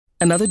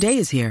Another day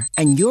is here,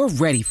 and you're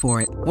ready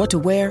for it. What to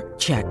wear?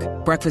 Check.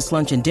 Breakfast,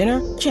 lunch, and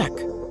dinner? Check.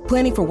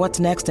 Planning for what's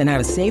next and how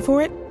to save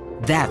for it?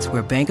 That's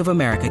where Bank of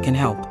America can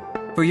help.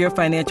 For your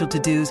financial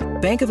to-dos,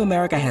 Bank of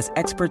America has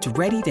experts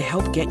ready to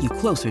help get you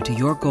closer to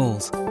your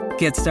goals.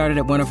 Get started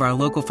at one of our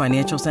local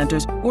financial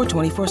centers or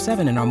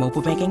 24/7 in our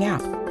mobile banking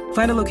app.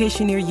 Find a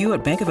location near you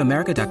at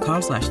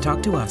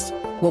bankofamerica.com/talktous.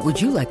 What would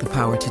you like the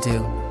power to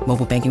do?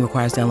 Mobile banking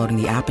requires downloading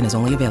the app and is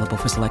only available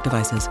for select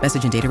devices.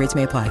 Message and data rates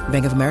may apply.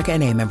 Bank of America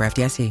N.A., member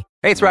FDIC.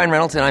 Hey, it's Ryan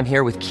Reynolds, and I'm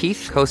here with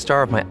Keith,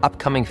 co-star of my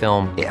upcoming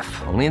film, If,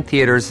 only in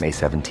theaters May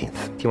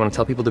 17th. Do you want to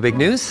tell people the big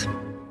news?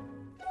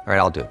 All right,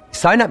 I'll do it.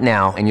 Sign up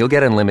now and you'll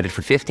get unlimited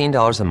for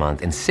 $15 a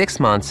month and 6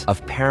 months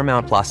of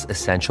Paramount Plus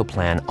Essential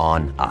Plan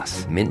on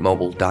us.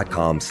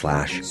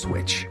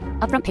 MintMobile.com/switch.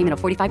 Upfront payment of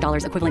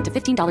 $45 equivalent to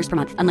 $15 per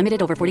month.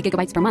 Unlimited over 40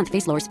 gigabytes per month.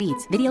 Face lower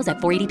speeds. Videos at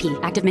 480p.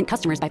 Active Mint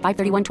customers by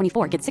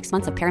 531.24 get 6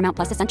 months of Paramount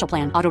Plus Essential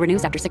Plan. Auto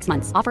renews after 6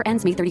 months. Offer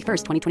ends May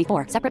 31st,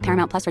 2024. Separate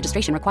Paramount Plus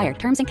registration required.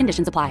 Terms and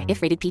conditions apply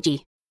if rated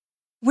PG.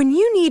 When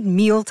you need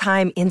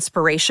mealtime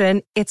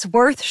inspiration, it's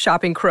worth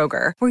shopping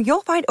Kroger, where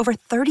you'll find over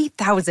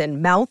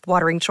 30,000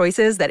 mouth-watering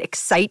choices that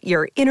excite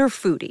your inner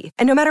foodie.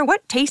 And no matter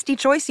what tasty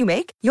choice you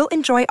make, you'll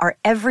enjoy our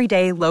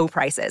everyday low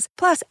prices,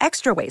 plus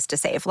extra ways to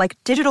save, like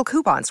digital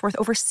coupons worth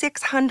over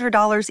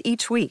 $600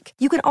 each week.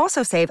 You can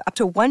also save up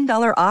to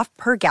 $1 off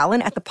per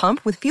gallon at the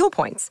pump with fuel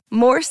points.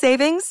 More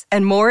savings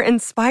and more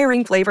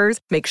inspiring flavors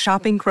make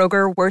shopping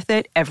Kroger worth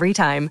it every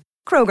time.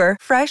 Kroger,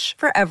 fresh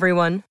for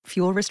everyone.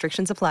 Fuel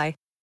restrictions apply.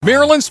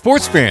 Maryland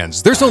sports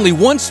fans, there's only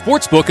one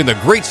sports book in the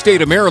great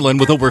state of Maryland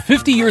with over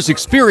 50 years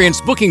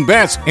experience booking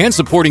bets and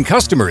supporting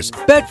customers.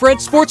 Betfred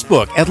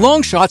Sportsbook at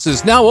Longshots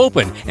is now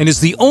open and is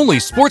the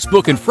only sports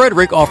book in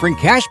Frederick offering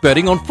cash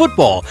betting on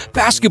football,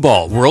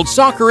 basketball, world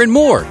soccer, and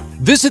more.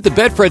 Visit the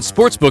Betfred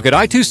Sportsbook at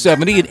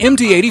I-270 and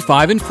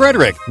MD-85 in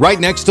Frederick, right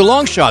next to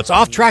Longshots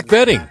off-track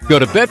betting. Go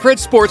to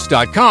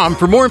betfredsports.com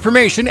for more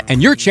information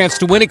and your chance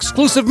to win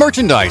exclusive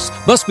merchandise.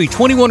 Must be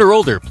 21 or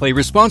older. Play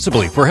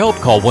responsibly. For help,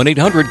 call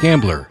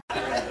 1-800-GAMBLER.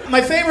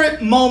 My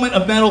favorite moment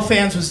of metal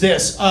fans was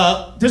this.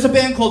 There's a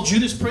band called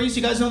Judas Priest.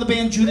 You guys know the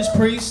band Judas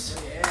Priest?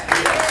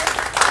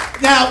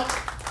 Now,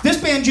 this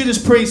band Judas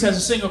Priest has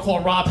a singer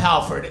called Rob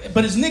Halford,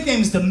 but his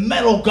nickname is the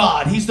Metal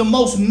God. He's the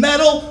most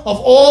metal of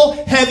all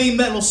heavy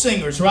metal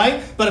singers,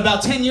 right? But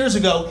about 10 years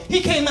ago,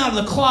 he came out of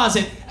the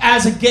closet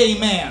as a gay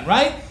man,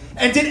 right?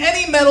 And did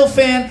any metal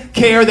fan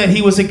care that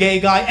he was a gay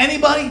guy?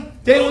 Anybody?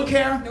 Did anyone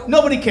care? Nope.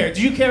 Nobody cared.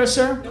 Did you care,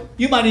 sir? Nope.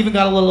 You might even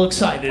got a little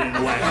excited in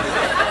a way.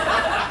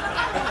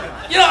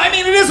 You know, I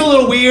mean, it is a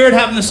little weird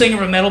having the singer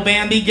of a metal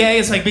band be gay.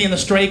 It's like being the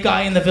straight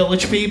guy in the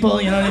Village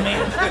People, you know what I mean?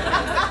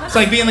 It's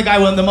like being the guy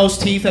with the most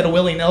teeth at a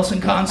Willie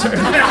Nelson concert.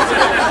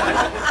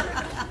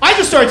 I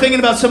just started thinking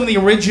about some of the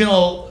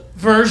original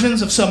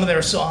versions of some of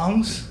their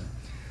songs.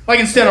 Like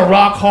instead of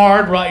Rock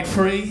Hard, Ride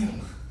Free,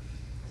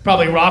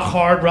 probably Rock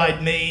Hard,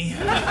 Ride Me.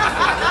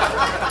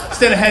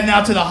 Instead of heading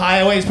out to the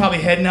highway, he's probably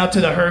heading out to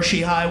the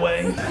Hershey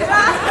Highway.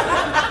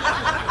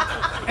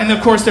 And of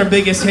course their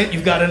biggest hit,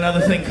 You've Got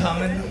Another Thing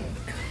Coming.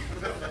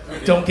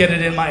 Don't get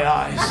it in my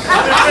eyes.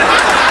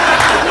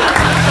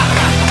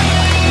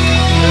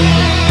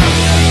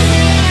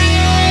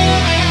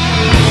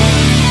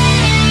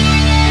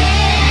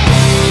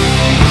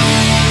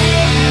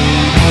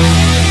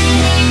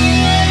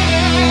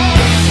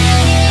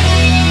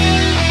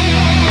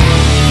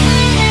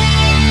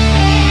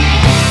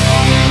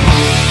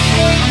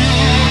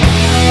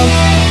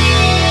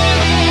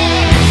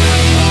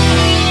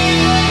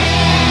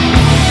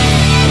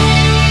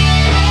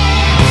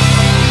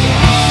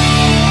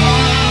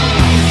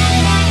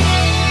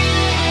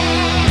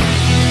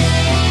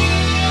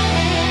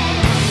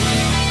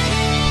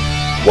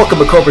 Welcome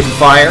to Cobras and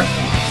Fire.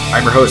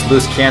 I'm your host,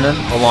 Luce Cannon,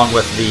 along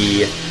with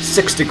the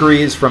 6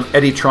 degrees from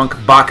Eddie Trunk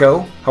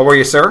Baco. How are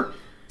you, sir?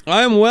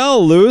 I'm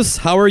well, Luce.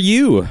 How are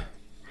you?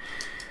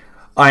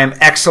 I am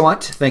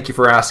excellent. Thank you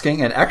for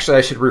asking. And actually,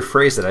 I should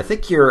rephrase it. I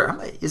think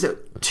is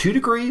it 2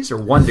 degrees or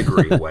 1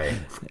 degree away?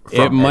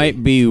 It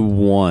might be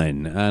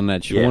 1. I'm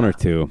not sure. Yeah. 1 or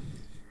 2.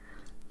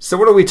 So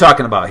what are we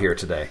talking about here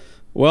today?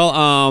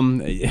 Well,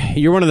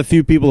 you're one of the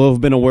few people who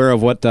have been aware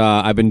of what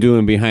I've been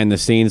doing behind the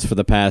scenes for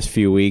the past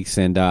few weeks,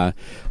 and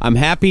I'm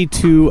happy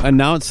to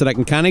announce that I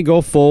can kind of go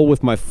full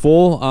with my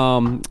full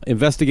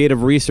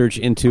investigative research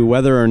into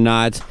whether or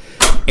not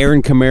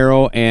Aaron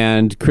Camaro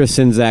and Chris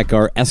Czynszak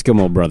are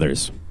Eskimo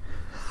brothers.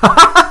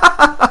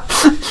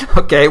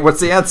 Okay,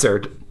 what's the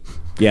answer?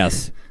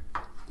 Yes.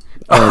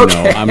 Or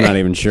okay. No, I'm not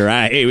even sure.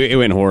 It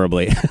went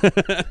horribly.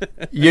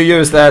 You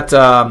use that,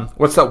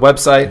 what's that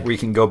website where you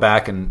can go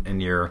back and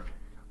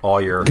all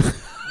your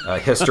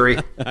history?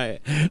 I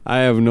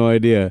have no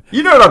idea.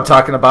 You know what I'm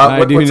talking about.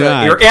 I do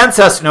not. Your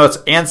Ancestry. No, it's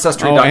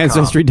Ancestry.com. Oh,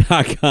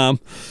 Ancestry.com.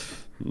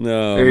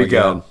 No. There you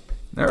go.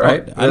 All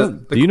right.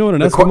 Do you know what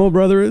an Eskimo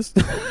brother is?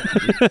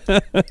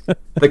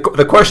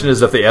 The question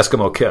is if the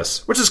Eskimo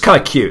kiss, which is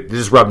kind of cute. They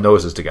just rub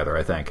noses together,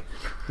 I think.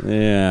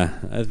 Yeah,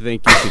 I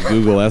think you should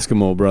Google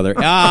Eskimo brother.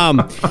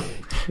 No.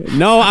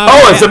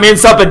 Does it mean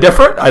something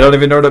different? I don't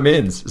even know what it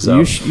means. So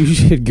you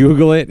should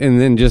Google it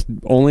and then just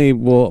only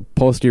will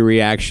post your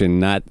reaction,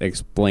 not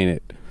explain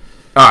it.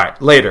 All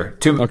right, later.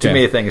 Too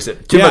many things. Much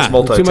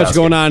multitasking. Too much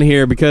going on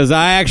here because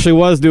I actually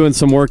was doing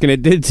some work and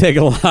it did take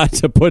a lot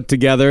to put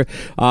together.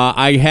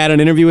 I had an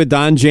interview with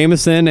Don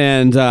Jamieson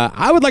and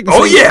I would like to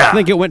say I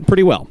think it went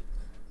pretty well.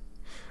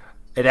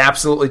 It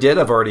absolutely did.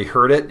 I've already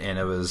heard it and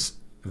it was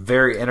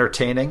very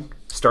entertaining,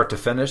 start to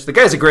finish. The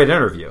guy's a great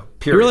interview.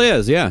 Period. He really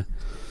is, yeah.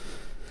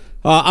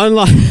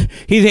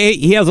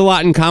 He has a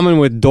lot in common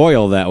with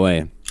Doyle that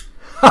way.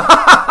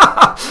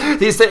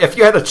 If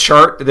you had a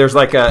chart, there's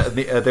like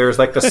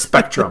the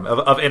spectrum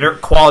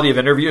of quality of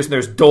interviews, and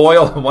there's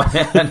Doyle on one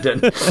end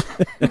and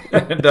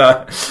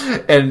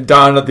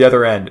Don at the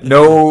other end.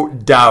 No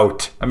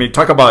doubt. I mean,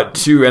 talk about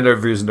two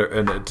interviews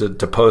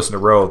to post in a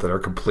row that are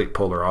complete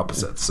polar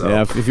opposites. So.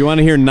 Yeah, if you want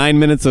to hear 9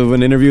 minutes of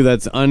an interview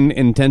that's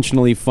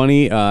unintentionally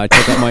funny,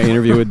 check out my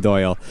interview with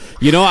Doyle.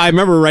 You know, I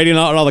remember writing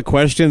out all the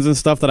questions and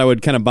stuff that I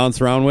would kind of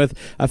bounce around with.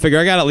 I figure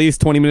I got at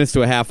least 20 minutes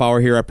to a half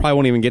hour here. I probably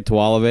won't even get to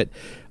all of it.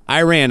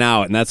 I ran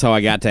out, and that's how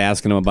I got to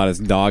asking him about his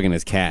dog and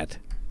his cat.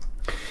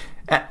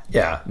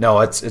 Yeah,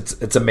 no,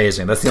 it's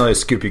amazing. That's the only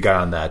scoop you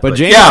got on that. But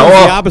James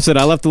was the opposite.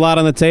 I left a lot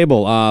on the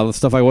table,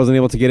 stuff I wasn't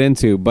able to get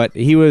into. But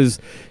he was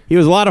a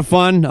lot of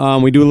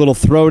fun. We do a little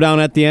throwdown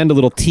at the end, a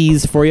little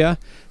tease for you.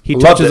 He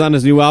touches on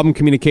his new album,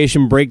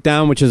 Communication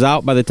Breakdown, which is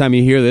out by the time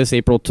you hear this,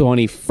 April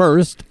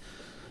 21st,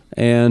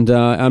 and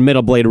on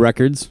Metal Blade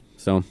Records.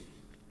 So,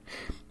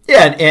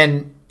 yeah,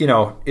 and you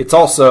know, it's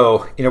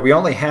also, you know, we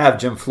only have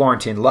Jim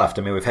Florentine left.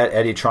 I mean, we've had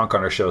Eddie Trunk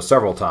on our show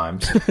several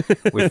times.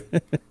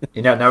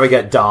 Now we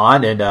got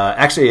Don, and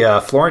actually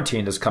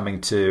Florentine is coming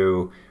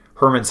to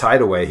Herman's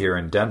Hideaway here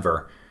in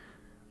Denver.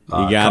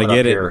 You got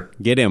to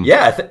get him.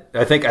 Yeah,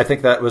 I think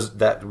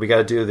that we got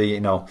to do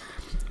the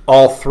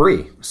all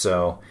three.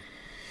 So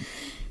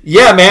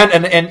yeah, man,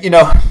 and you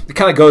know, it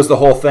kind of goes the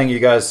whole thing. You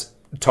guys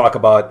talk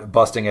about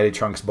busting Eddie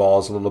Trunk's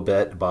balls a little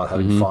bit, about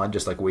having fun,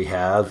 just like we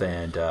have.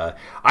 And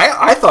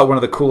I thought one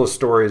of the coolest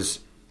stories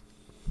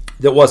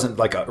that wasn't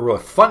like a real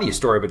funny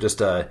story, but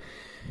just I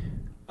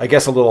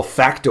guess a little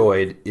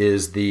factoid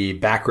is the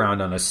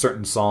background on a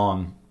certain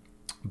song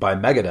by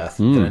Megadeth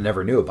that I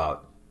never knew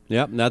about.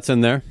 Yep, that's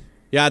in there.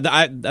 Yeah,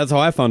 that's how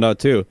I found out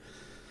too.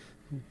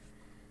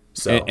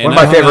 So one of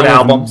my favorite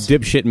albums.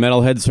 Dipshit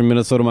metalheads from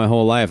Minnesota my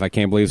whole life. I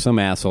can't believe some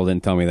asshole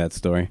didn't tell me that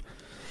story.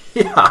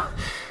 Yeah.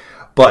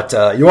 But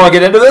you want to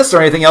get into this,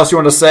 or anything else you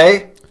want to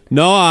say?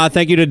 No,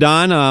 thank you to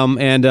Don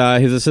and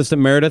his assistant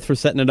Meredith for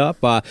setting it up.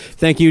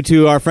 Thank you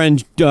to our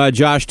friend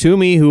Josh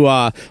Toomey, who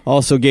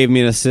also gave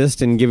me an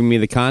assist and giving me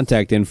the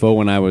contact info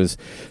when I was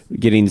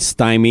getting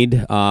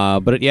stymied.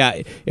 But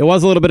it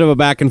was a little bit of a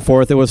back and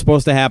forth. It was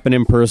supposed to happen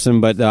in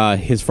person, but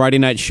his Friday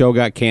night show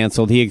got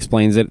canceled. He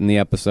explains it in the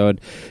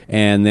episode.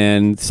 And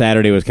then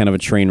Saturday was kind of a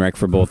train wreck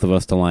for both of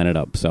us to line it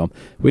up. So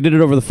we did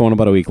it over the phone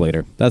about a week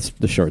later. That's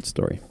the short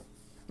story.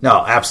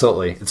 No,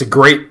 absolutely. It's a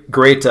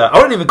great. I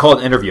wouldn't even call it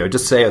an interview. I'd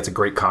just say it's a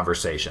great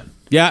conversation.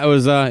 Yeah, it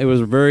was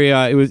very.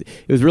 It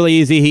was really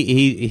easy.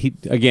 He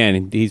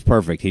again, he's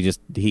perfect.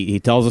 He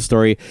tells a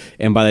story,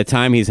 and by the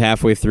time he's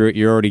halfway through it,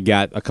 you already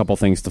got a couple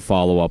things to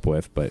follow up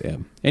with. But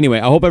anyway,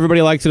 I hope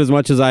everybody likes it as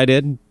much as I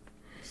did.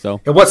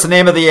 So, and what's the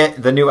name of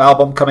the new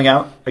album coming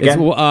out again?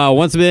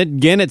 Once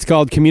again, it's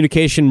called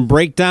Communication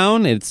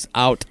Breakdown. It's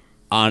out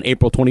on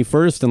April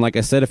 21st, and like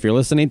I said, if you're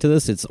listening to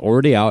this, it's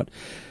already out.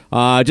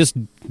 Just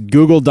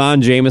Google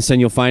Don Jamieson.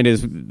 You'll find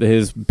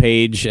his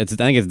page. I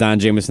think it's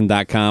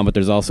donjamieson.com, but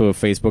there's also a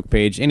Facebook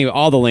page. Anyway,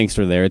 all the links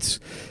are there.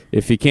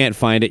 If you can't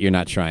find it, you're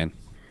not trying.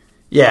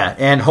 Yeah,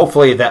 and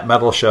hopefully that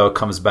metal show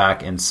comes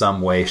back in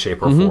some way,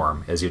 shape, or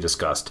form, as you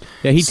discussed.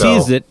 Yeah, he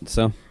teased it.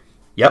 So.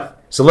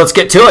 Yep. So let's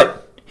get to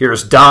it.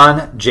 Here's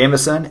Don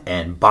Jamieson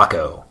and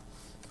Baco.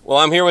 Well,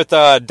 I'm here with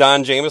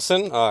Don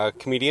Jamieson,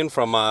 comedian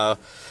from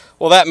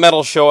that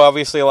metal show.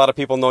 Obviously, a lot of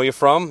people know you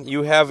from.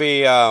 You have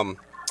a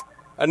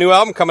new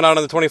album coming out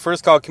on the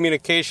 21st called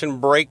Communication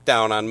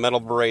Breakdown on Metal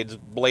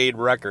Blade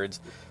Records.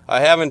 I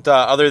haven't,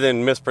 other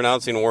than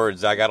mispronouncing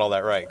words, I got all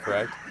that right,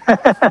 correct?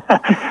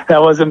 That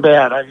wasn't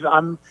bad.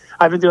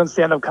 I've been doing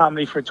stand-up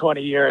comedy for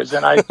 20 years,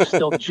 and I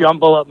still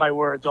jumble up my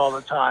words all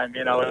the time.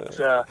 You know,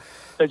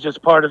 it's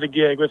just part of the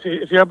gig.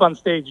 If you're up on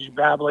stage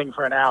babbling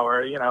for an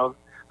hour, you know,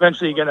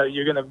 eventually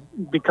you're gonna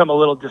become a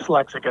little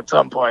dyslexic at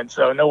some point,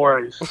 so no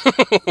worries.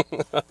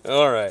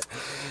 All right.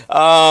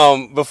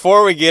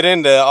 Before we get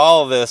into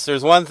all of this,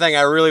 there's one thing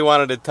I really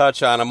wanted to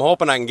touch on. I'm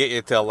hoping I can get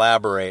you to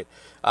elaborate.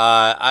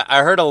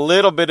 I heard a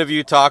little bit of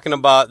you talking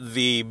about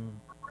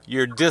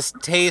your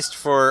distaste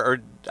for, or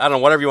I don't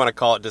know, whatever you want to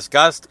call it,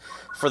 disgust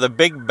for the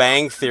Big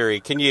Bang Theory.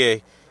 Can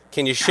you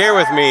share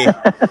with me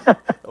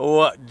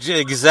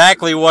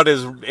exactly what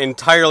is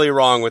entirely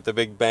wrong with the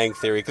Big Bang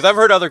Theory? Because I've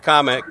heard other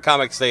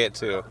comics say it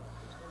too.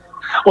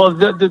 Well,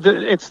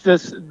 it's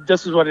this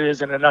is what it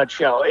is in a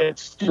nutshell.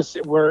 It's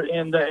just we're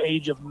in the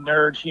age of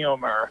nerd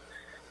humor,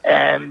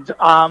 and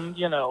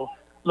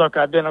look,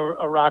 I've been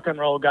a rock and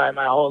roll guy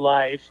my whole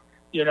life,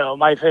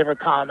 my favorite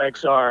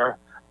comics are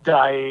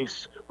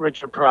Dice,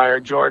 Richard Pryor,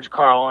 George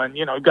Carlin,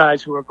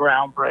 guys who are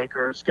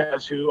groundbreakers,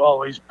 guys who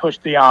always push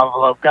the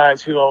envelope,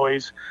 guys who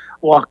always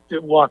walk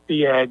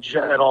the edge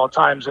at all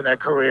times in their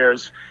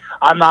careers.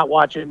 I'm not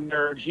watching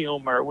nerd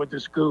humor with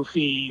this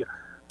goofy,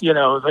 I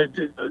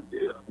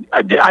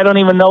don't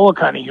even know what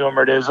kind of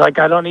humor it is. Like,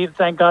 I don't even,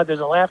 thank God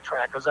there's a laugh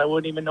track, because I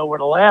wouldn't even know where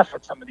to laugh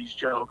at some of these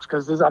jokes,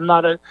 because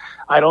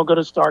I don't go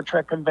to Star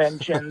Trek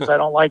conventions. I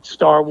don't like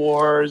Star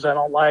Wars. I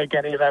don't like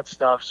any of that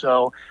stuff.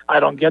 So I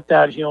don't get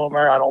that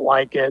humor. I don't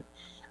like it.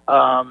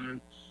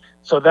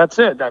 So that's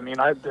it. I mean,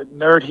 the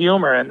nerd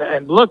humor,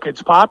 and look,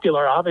 it's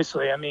popular,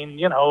 obviously. I mean,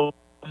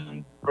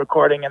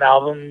 recording an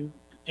album,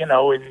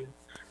 in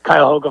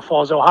Cuyahoga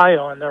Falls,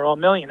 Ohio, and they're all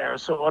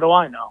millionaires. So what do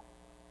I know?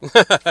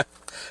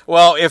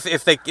 Well,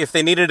 if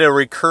they needed a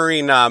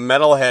recurring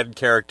metalhead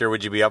character,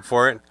 would you be up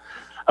for it?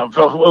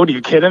 What, are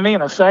you kidding me?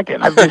 In a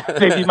second,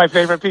 they'd be my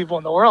favorite people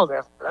in the world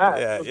after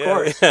that. Of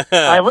course.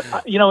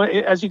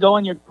 As you go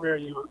in your career,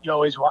 you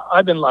always want.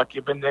 I've been lucky.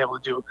 I've been able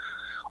to do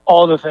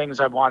all the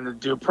things I've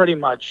wanted to do, pretty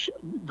much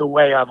the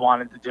way I've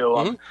wanted to do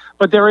them.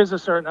 But there is a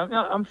certain.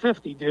 I'm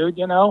 50, dude.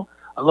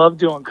 I love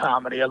doing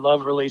comedy. I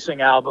love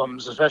releasing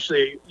albums,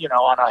 especially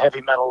on a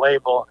heavy metal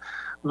label.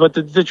 But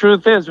the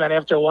truth is, man,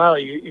 after a while,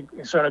 you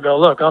sort of go,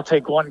 look, I'll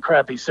take one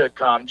crappy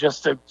sitcom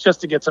just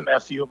to get some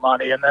FU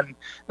money, and then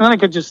I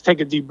could just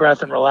take a deep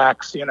breath and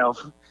relax,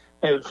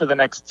 for the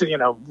next,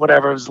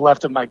 whatever is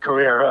left of my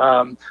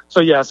career. So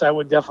yes, I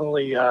would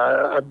definitely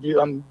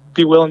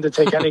be willing to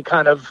take any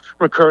kind of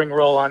recurring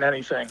role on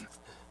anything.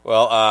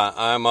 Well,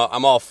 I'm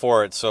all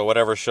for it. So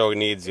whatever show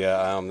needs you,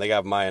 they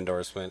got my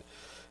endorsement.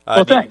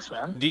 Well, thanks,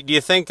 man. Do you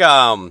think there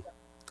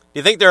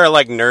are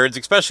like nerds,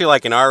 especially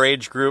like in our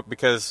age group,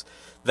 because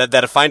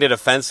that find it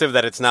offensive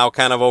that it's now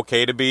kind of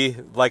okay to be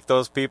like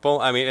those people?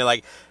 I mean,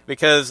 like,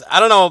 because I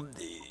don't know,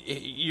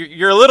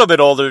 you're a little bit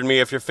older than me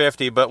if you're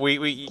 50, but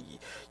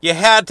you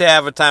had to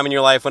have a time in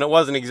your life when it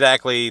wasn't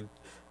exactly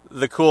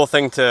the cool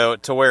thing to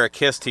wear a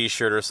Kiss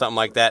T-shirt or something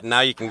like that.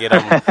 Now you can get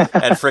them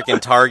at frickin'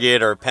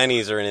 Target or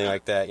Penny's or anything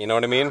like that. You know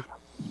what I mean?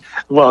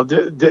 Well,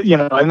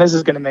 and this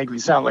is going to make me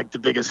sound like the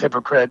biggest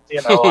hypocrite,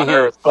 on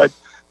earth, but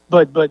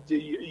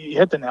you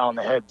hit the nail on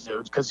the head,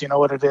 dude. Because you know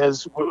what it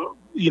is,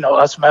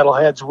 us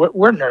metalheads,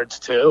 we're nerds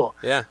too.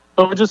 Yeah.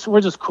 But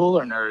we're just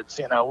cooler nerds.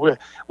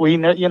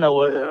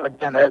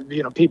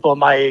 Again, people in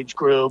my age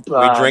group.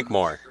 We drink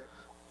more.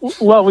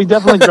 Well, we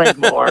definitely drink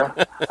more.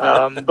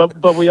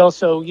 But we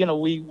also,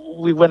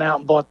 we went out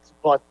and bought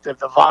the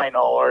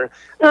vinyl,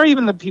 or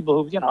even the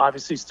people who,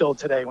 obviously still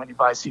today when you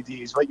buy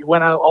CDs, but you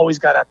went out, always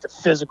got at the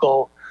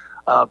physical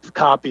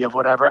copy of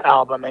whatever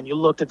album, and you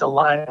looked at the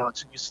line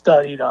notes and you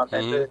studied them,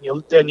 and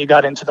then you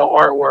got into the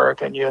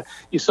artwork, and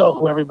you saw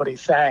who everybody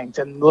thanked.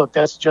 And look,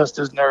 that's just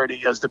as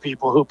nerdy as the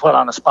people who put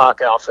on a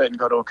Spock outfit and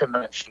go to a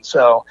convention.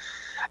 So,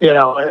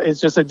 it's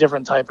just a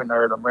different type of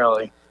nerdom,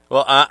 really.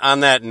 Well,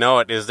 on that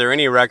note, is there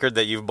any record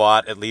that you've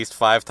bought at least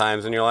 5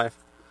 times in your life?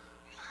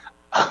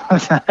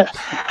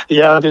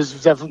 Yeah,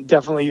 there's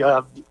definitely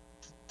a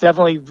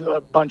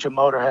bunch of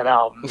Motorhead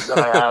albums that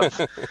I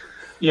have.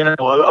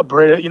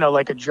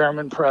 Like a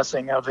German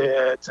pressing of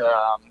it.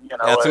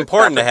 It's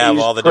important to have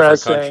all the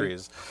different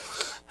countries.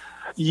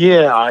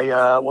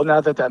 Yeah, well,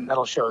 now that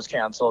metal show is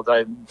canceled,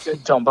 I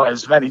don't buy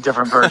as many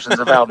different versions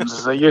of albums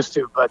as I used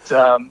to. But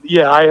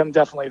I am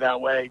definitely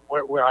that way,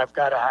 where I've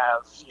got to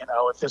have,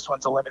 if this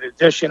one's a limited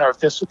edition, or if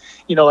this,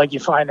 like you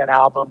find an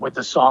album with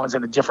the songs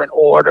in a different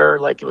order,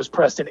 like it was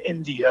pressed in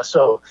India,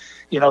 so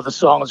the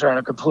songs are in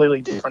a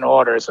completely different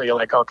order. So you're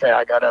like, okay,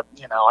 I gotta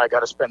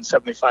spend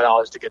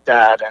 $75 to get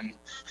that, and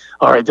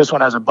all right, this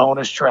one has a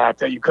bonus track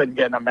that you couldn't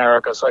get in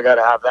America, so I got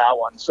to have that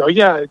one. So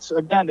yeah, it's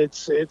total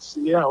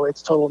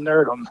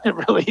nerdom. It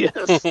really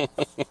is.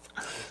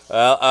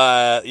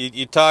 Well,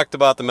 you talked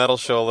about the metal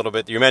show a little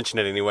bit. You mentioned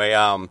it anyway.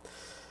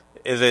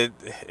 Is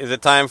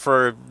it time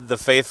for the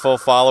faithful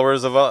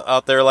followers of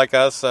out there like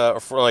us,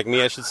 for like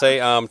me, I should say,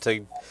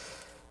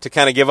 to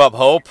kind of give up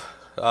hope?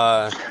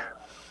 Well,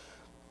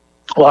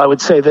 I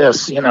would say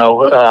this, as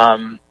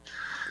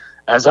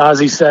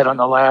Ozzy said on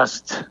the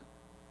last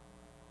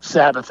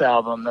Sabbath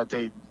album that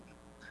they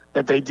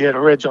did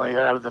originally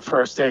out of the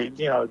first 8,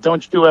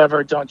 don't you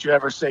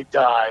ever say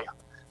die.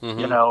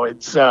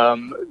 It's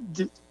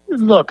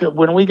look,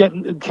 when we get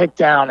kicked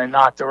down and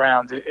knocked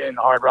around in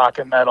hard rock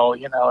and metal,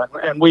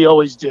 and we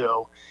always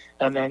do,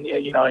 and then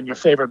and your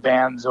favorite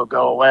bands will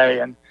go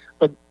away,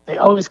 but they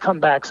always come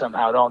back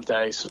somehow, don't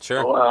they? So,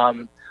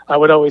 sure. I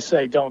would always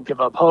say don't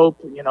give up hope.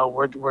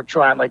 We're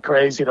trying like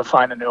crazy to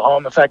find a new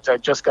home. In fact, I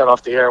just got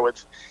off the air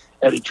with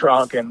Eddie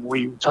Trunk, and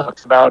we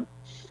talked about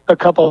a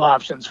couple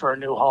options for a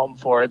new home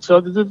for it. So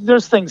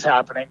there's things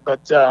happening,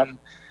 but I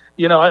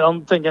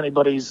don't think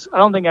anybody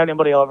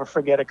will ever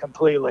forget it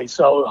completely.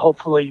 So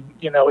hopefully,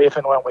 if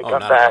and when we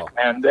come back,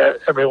 man,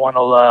 everyone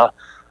will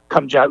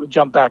come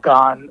jump back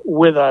on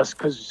with us,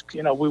 because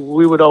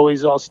we would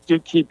always also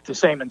keep the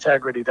same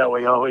integrity that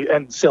we always,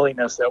 and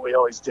silliness that we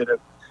always did it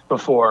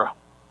before.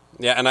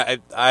 Yeah, and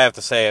I have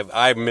to say,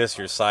 I miss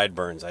your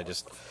sideburns. I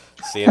just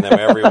seeing them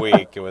every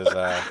week. It was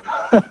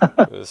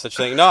such a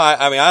thing. No,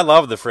 I mean, I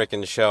love the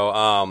frickin' show.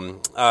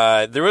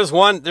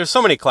 There's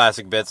so many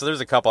classic bits. So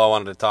there's a couple I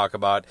wanted to talk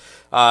about.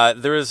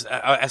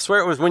 I swear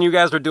it was when you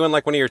guys were doing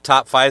like one of your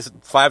top fives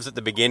at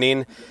the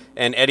beginning,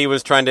 and Eddie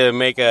was trying to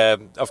make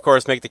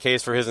the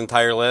case for his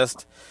entire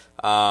list.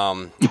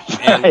 And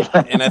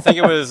I think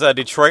it was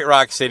Detroit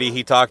Rock City.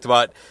 He talked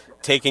about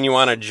taking you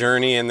on a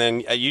journey, and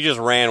then you just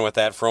ran with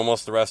that for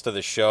almost the rest of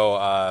the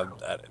show.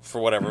 For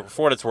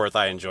what it's worth,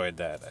 I enjoyed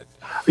that.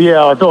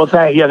 Yeah,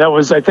 that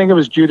was. I think it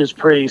was Judas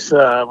Priest. We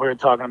were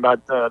talking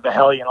about the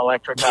Hellion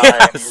Electric guy.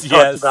 Yes, and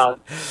talked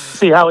about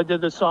see how it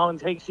did. The song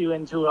takes you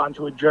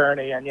onto a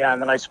journey, and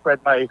then I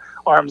spread my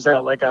arms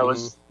out like I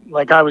was.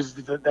 Like I was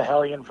the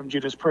Hellion from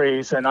Judas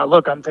Priest, and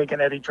I'm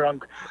taking Eddie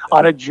Trunk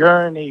on a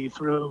journey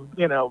through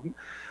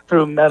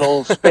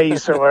metal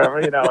space or wherever,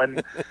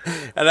 and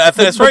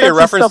I swear you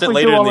referenced it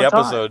later in the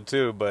episode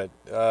too, but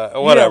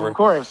whatever. Yeah, of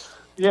course.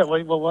 Yeah,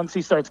 well, once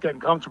he starts getting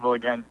comfortable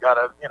again, you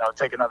gotta,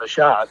 take another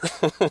shot.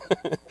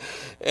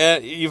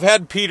 And you've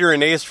had Peter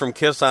and Ace from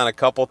Kiss on a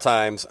couple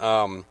times,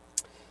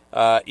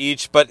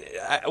 each, but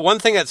one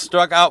thing that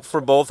struck out for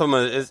both of them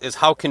is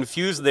how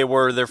confused they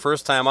were their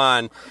first time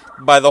on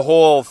by the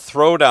whole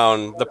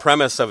throwdown, the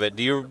premise of it.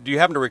 Do you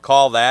happen to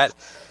recall that?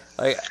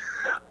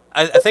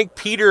 I think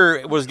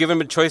Peter was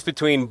given a choice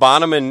between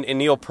Bonham and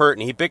Neil Peart,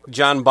 and he picked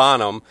John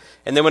Bonham.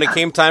 And then when it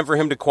came time for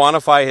him to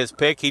quantify his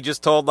pick, he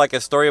just told like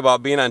a story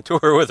about being on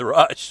tour with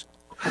Rush.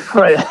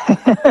 Right.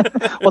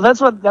 Well,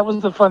 that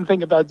was the fun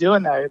thing about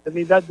doing that. I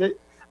mean,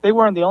 they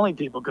weren't the only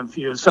people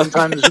confused.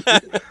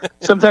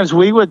 Sometimes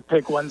we would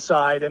pick one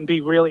side and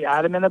be really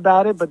adamant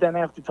about it, but then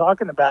after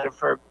talking about it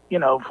for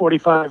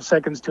 45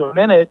 seconds to a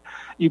minute,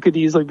 you could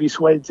easily be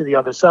swayed to the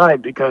other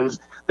side, because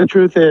the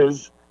truth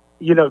is,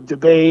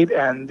 debate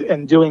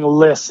and doing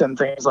lists and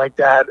things like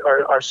that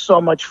are so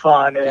much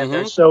fun, and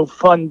they're so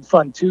fun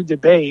to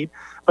debate.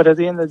 But at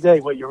the end of the day,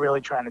 what you're really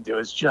trying to do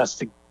is just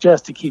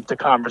to keep the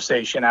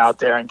conversation out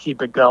there and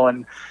keep it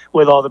going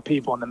with all the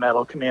people in the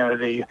metal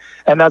community.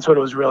 And that's what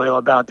it was really all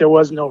about. There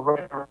was no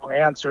right or wrong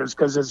answers,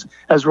 because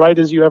as right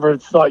as you ever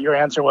thought your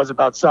answer was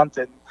about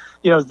something,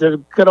 there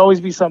could always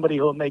be somebody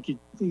who will make you,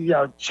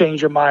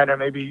 change your mind, or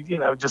maybe,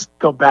 just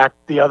go back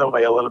the other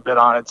way a little bit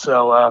on it.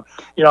 So,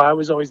 I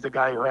was always the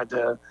guy who had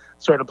to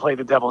sort of play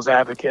the devil's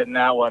advocate in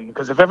that one,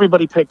 because if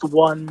everybody picked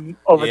one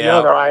over the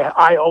other,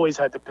 I always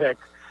had to pick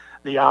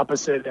the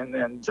opposite,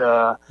 and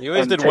you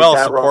always did well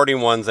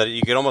supporting ones that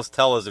you could almost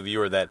tell as a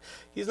viewer that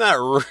he's not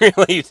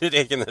really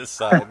taking this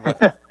side.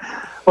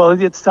 Well,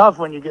 it's tough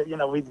when you get,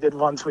 we did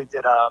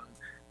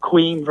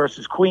Queen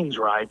versus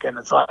Queensryche, and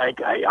it's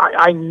like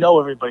I know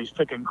everybody's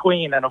picking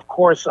Queen, and of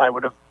course I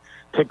would have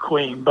picked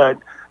Queen, but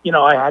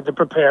I had to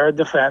prepare a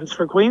defense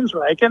for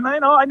Queensryche, and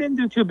I didn't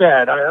do too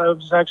bad. I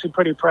was actually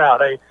pretty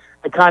proud. I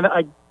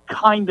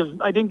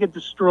didn't get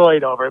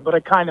destroyed over it, but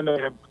I kind of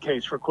made a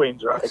case for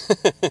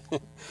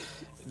Queensryche.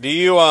 Do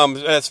you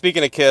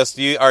speaking of Kiss,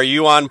 are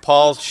you on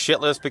Paul's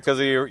shit list because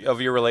of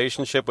your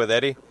relationship with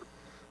Eddie?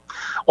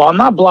 Well, I'm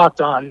not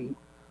blocked on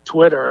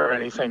Twitter or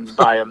anything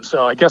by him,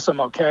 so I guess I'm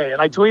okay.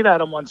 And I tweet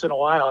at him once in a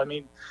while. I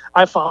mean,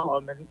 I follow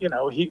him, and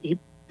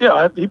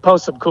he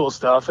posts some cool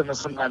stuff, and then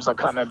sometimes I'll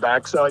comment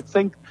back. So I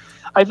think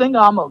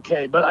I'm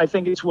okay. But I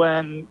think it's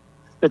when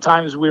the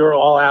times we were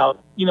all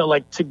out,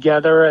 like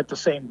together at the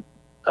same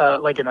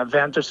like an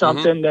event or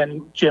something,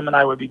 then Jim and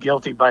I would be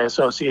guilty by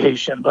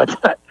association.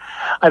 But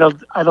I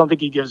don't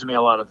think he gives me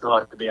a lot of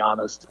thought, to be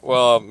honest.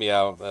 Well,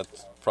 yeah,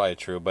 that's probably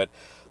true. But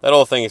that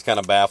whole thing is kind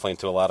of baffling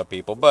to a lot of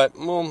people. But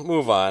we'll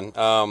move on.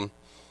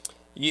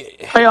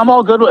 Hey, I'm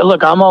all good.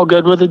 I'm all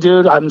good with the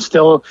dude. I'm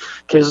still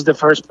Kiss is the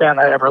first band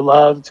I ever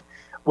loved.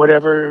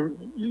 Whatever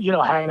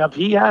hang up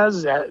he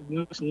has, that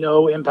makes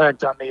no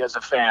impact on me as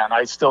a fan.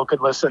 I still could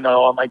listen to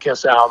all my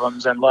Kiss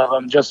albums and love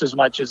them just as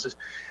much as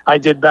I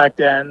did back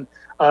then.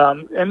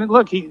 And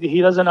look,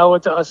 he doesn't owe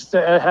it to us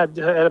to have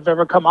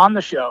ever come on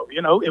the show.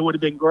 It would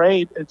have been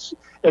great.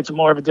 It's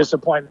more of a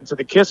disappointment to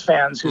the Kiss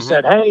fans who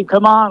said, "Hey,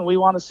 come on, we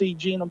want to see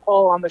Gene and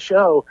Paul on the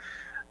show."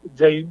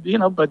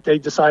 But they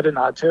decided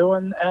not to,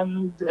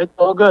 and it's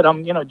all good.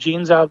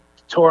 Gene's out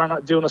touring,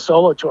 doing a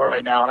solo tour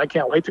right now, and I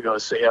can't wait to go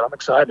see it. I'm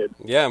excited.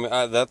 Yeah,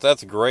 I mean,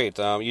 that's great.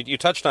 You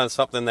touched on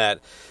something that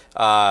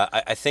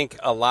I think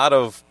a lot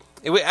of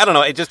I don't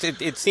know.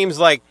 It seems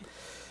like.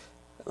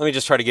 Let me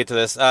just try to get to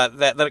this.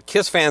 That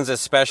Kiss fans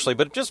especially,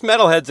 but just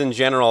metalheads in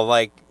general,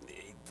 like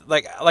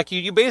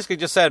you basically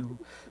just said,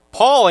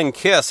 Paul and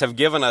Kiss have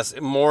given us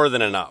more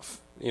than enough.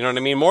 You know what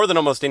I mean? More than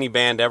almost any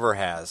band ever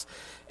has.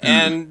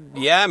 And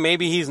yeah,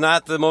 maybe he's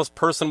not the most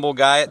personable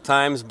guy at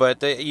times,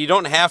 but you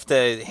don't have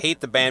to hate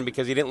the band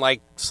because you didn't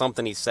like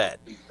something he said.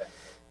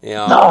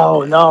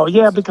 No,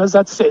 yeah, because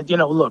that's it.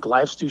 Look,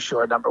 life's too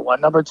short, number one.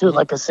 Number two,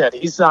 like I said,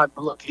 he's not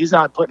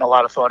putting a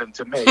lot of thought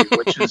into me,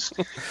 which is,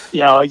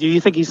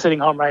 you think he's sitting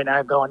home right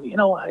now going, I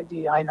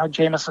know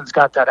Jamieson's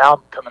got that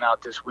album coming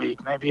out this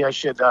week. Maybe I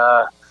should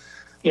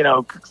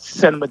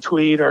send him a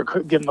tweet or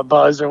give him a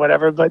buzz or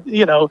whatever. But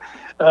he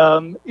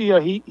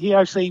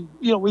actually,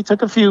 we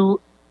took a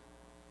few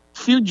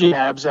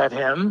jabs at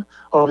him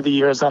over the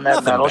years on that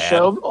Nothing metal bad.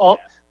 show.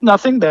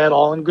 Nothing bad,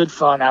 all in good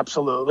fun,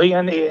 absolutely.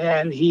 And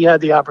he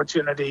had the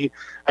opportunity,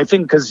 I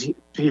think, because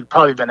he'd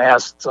probably been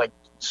asked like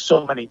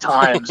so many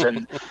times,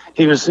 and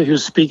he was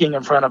speaking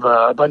in front of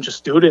a bunch of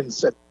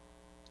students at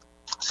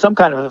some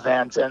kind of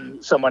event,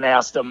 and someone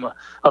asked him,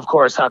 of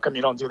course, how come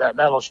you don't do that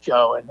metal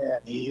show? And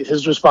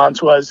his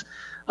response was,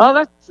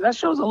 "Oh, that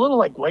show's a little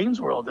like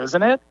Wayne's World,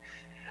 isn't it?"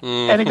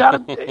 And it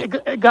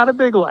got a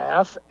big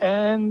laugh,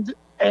 and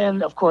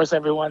of course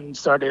everyone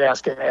started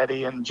asking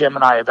Eddie and Jim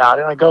and I about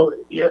it. And I go,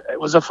 yeah,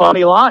 it was a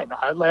funny line.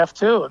 I laughed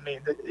too. I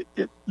mean,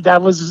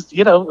 that was,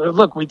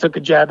 look, we took a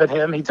jab at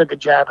him, he took a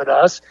jab at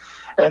us.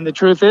 And the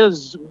truth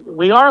is,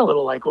 we are a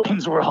little like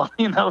Wayne's World,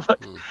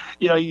 but,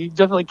 you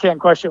definitely can't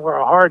question where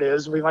our heart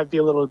is. We might be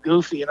a little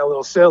goofy and a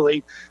little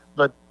silly,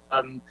 but,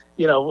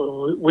 we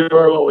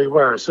were what we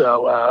were.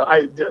 So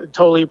I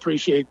totally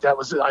appreciate that.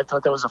 I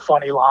thought that was a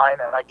funny line,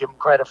 and I give him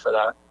credit for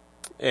that.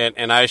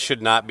 And I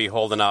should not be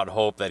holding out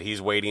hope that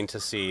he's waiting to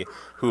see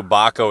who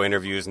Baco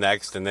interviews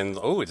next, and then,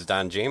 it's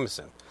Don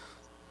Jamieson.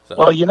 So.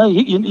 Well, you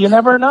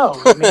never know.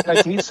 I mean,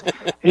 like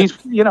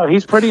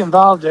he's pretty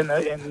involved in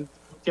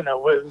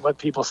what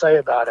people say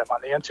about him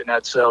on the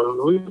internet.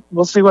 So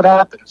we'll see what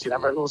happens.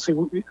 We'll see.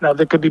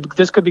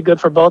 This could be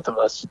good for both of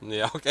us.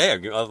 Yeah. Okay.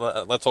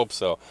 Let's hope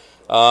so.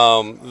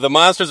 The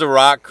Monsters of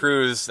Rock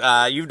cruise.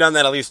 You've done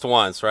that at least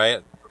once,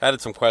 right? I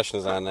had some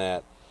questions on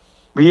that.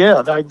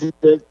 Yeah, I did.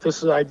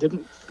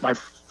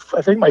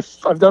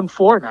 I've done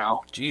 4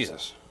 now.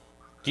 Jesus.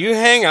 Do you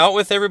hang out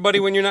with everybody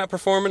when you're not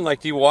performing?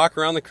 Like, do you walk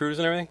around the cruise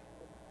and everything?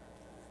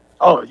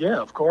 Oh yeah,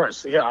 of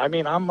course. Yeah, I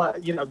mean, I'm.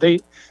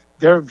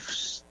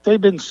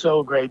 They've been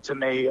so great to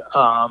me.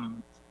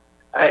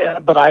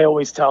 But I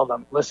always tell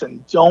them,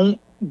 listen, don't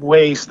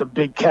waste the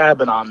big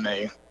cabin on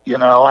me.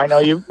 I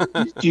know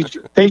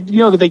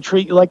they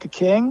treat you like a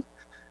king,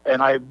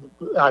 and I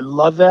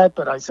love that.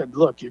 But I said,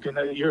 look,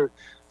 you're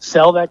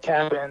sell that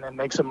cabin and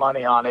make some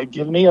money on it.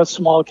 Give me a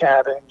small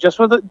cabin, just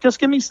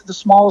give me the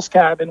smallest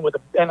cabin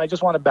and I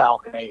just want a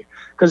balcony,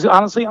 because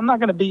honestly, I'm not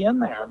going to be in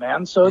there,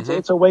 man. So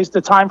it's a waste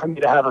of time for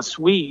me to have a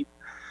suite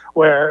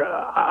where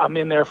I'm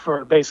in there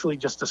for basically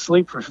just to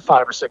sleep for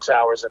 5 or 6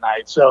 hours a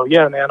night. So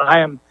yeah, man, I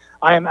am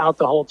out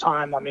the whole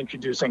time. I'm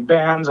introducing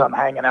bands. I'm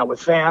hanging out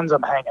with fans.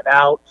 I'm hanging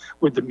out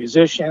with the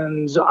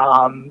musicians.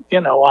 I'm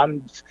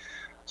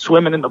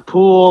swimming in the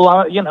pool.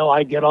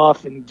 I get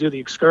off and do the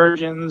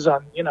excursions.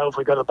 If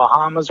we go to the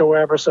Bahamas or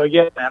wherever. So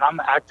yeah, man, I'm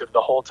active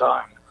the whole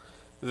time.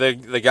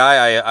 The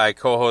guy I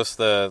co-host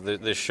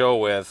the show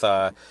with,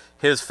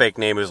 his fake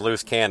name is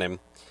Loose Cannon.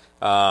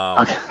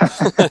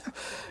 Okay.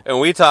 And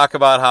we talk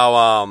about how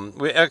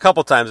a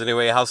couple times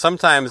anyway, how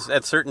sometimes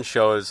at certain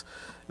shows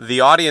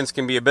the audience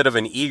can be a bit of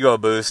an ego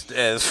boost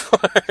as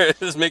far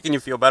as making you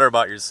feel better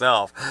about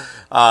yourself.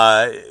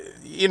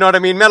 You know what I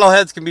mean?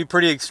 Metalheads can be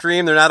pretty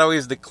extreme. They're not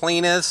always the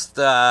cleanest.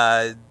 You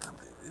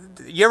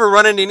ever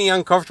run into any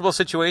uncomfortable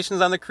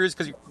situations on the cruise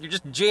because you're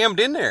just jammed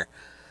in there?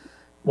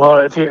 Well,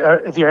 if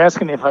you're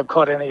asking me if I've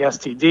caught any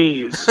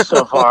STDs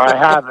so far, I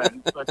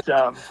haven't. But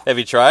have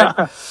you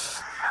tried?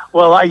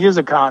 Well, I use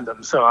a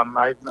condom, so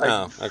I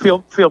okay.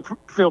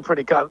 feel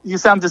pretty. You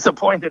sound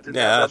disappointed in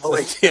that,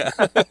 Emily. Yeah.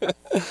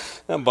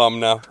 I'm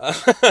bummed now.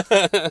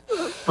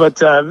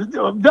 But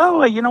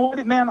no, you know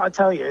what, man? I'll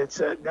tell you,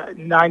 it's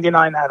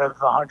 99 out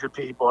of 100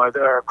 people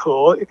are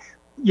cool.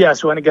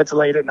 Yes, when it gets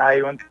late at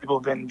night, when people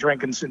have been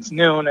drinking since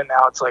noon and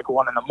now it's like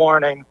 1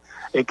 a.m,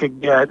 it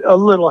could get a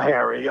little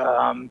hairy.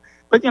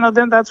 But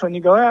then that's when you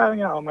go, I'm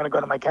going to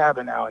go to my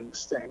cabin now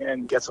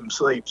and get some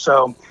sleep.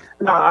 So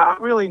no, I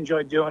really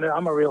enjoy doing it.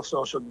 I'm a real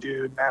social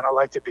dude, man. I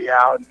like to be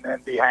out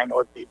and be hanging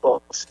with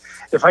people.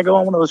 If I go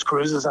on one of those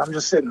cruises, I'm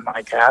just sitting in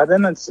my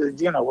cabin. It's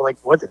like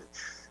what?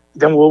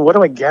 Then what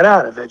do I get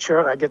out of it?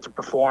 Sure, I get to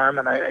perform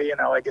and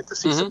I get to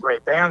see some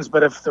great bands.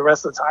 But if the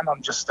rest of the time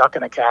I'm just stuck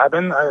in a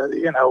cabin,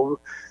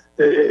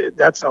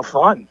 that's no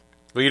fun.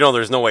 Well,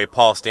 there's no way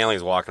Paul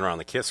Stanley's walking around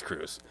the Kiss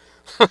cruise.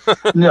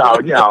 No.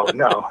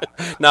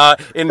 Now,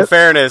 in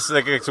fairness,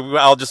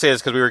 I'll just say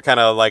this because we were kind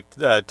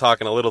of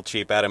talking a little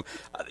cheap at him.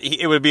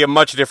 It would be a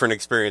much different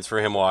experience for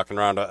him walking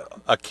around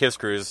a Kiss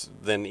cruise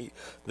than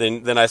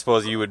I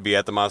suppose you would be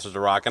at the Monsters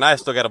of Rock. And I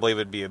still got to believe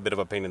it'd be a bit of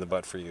a pain in the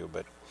butt for you,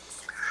 but.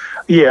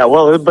 Yeah,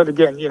 well, but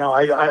again,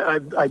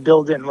 I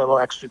build in a little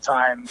extra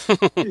time,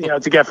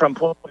 to get from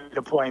point A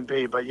to point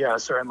B. But yeah,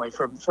 certainly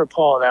for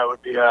Paul, that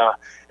would be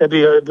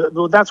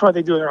that's why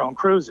they do their own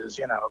cruises,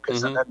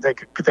 because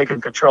they can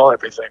control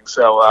everything.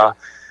 So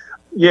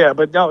yeah,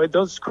 but no,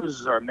 those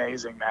cruises are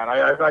amazing, man.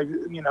 I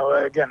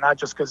again, not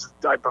just because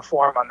I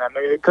perform on them,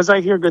 because I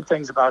hear good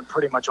things about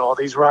pretty much all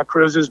these rock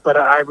cruises, but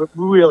I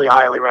really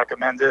highly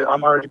recommend it.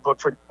 I'm already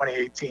booked for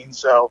 2018,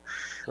 so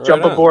right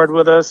jump on aboard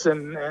with us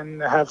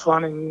and have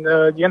fun and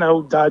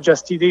dodge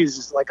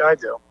STDs like I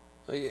do.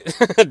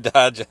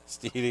 Dodge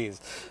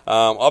STDs.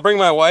 I'll bring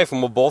my wife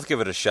and we'll both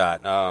give it a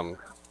shot.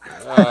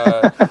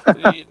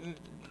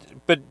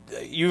 but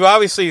you've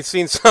obviously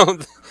seen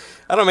some.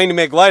 I don't mean to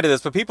make light of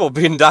this, but people have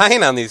been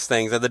dying on these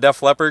things. The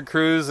Def Leppard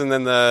cruise, and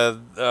then the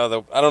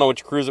I don't know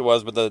which cruise it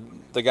was, but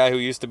the guy who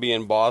used to be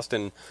in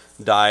Boston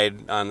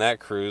died on that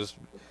cruise.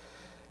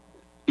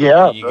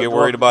 Yeah. You get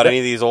worried about any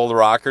of these old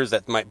rockers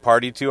that might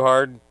party too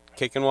hard,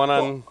 kicking one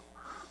on?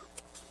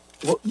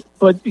 Well,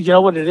 but you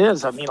know what it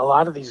is? I mean, a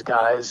lot of these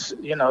guys,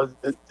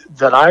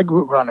 that I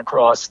run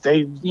across,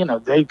 they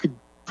could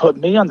put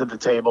me under the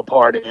table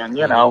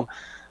partying,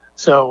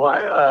 So,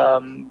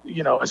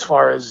 as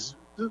far as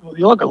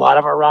you look, a lot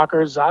of our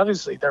rockers,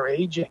 obviously, they're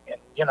aging, and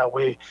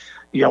we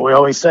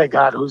always say,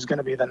 God, who's going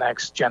to be the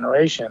next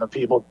generation of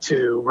people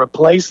to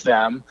replace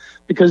them?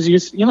 Because you're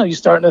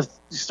starting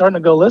to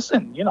go,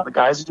 listen, the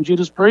guys in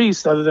Judas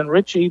Priest, other than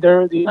Richie,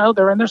 they're in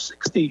their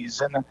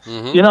 60s,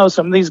 and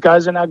some of these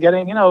guys are now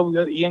getting,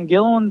 Ian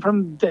Gillan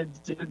from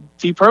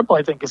Deep Purple,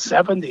 I think, is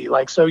 70.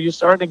 So you're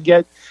starting to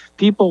get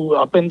people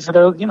up into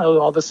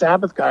all the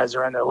Sabbath guys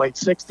are in their late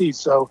 60s.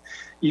 So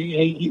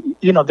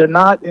they're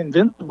not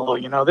invincible.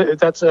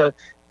 That's a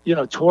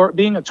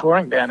being a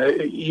touring band,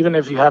 even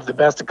if you have the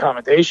best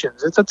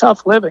accommodations, it's a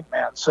tough living,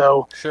 man.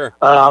 So sure.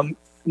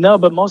 No,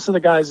 but most of the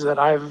guys that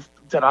I've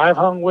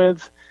hung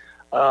with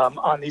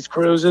on these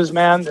cruises,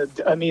 man,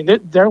 I mean,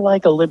 they're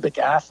like Olympic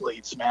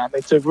athletes, man.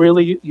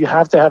 You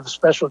have to have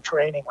special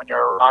training when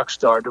you're a rock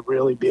star to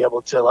really be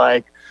able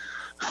to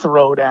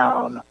throw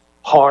down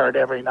hard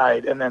every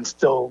night and then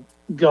still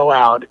go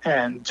out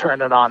and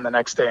turn it on the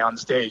next day on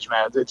stage,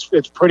 man.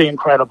 It's pretty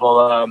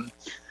incredible.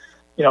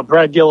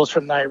 Brad Gillis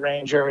from Night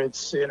Ranger.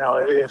 It's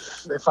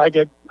if I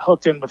get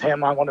hooked in with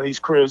him on one of these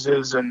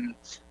cruises and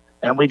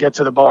we get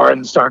to the bar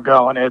and start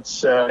going,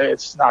 it's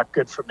not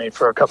good for me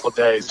for a couple of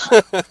days.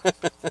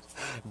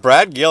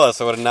 Brad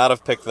Gillis, I would not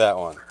have picked that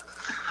one.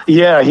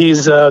 Yeah,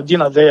 he's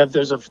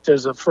there's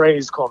a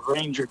phrase called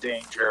Ranger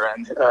Danger,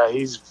 and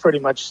he's pretty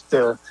much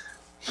the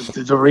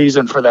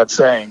reason for that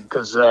saying,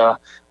 because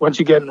once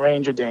you get in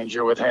Ranger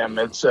Danger with him,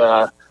 it's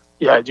you're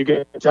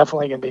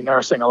definitely going to be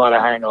nursing a lot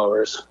of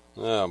hangovers.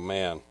 Oh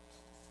man,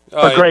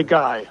 a great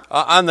guy.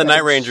 On the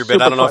Night Ranger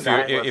bit, I don't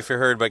know if you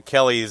heard, but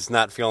Kelly's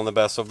not feeling the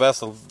best. So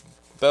best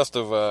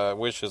of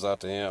wishes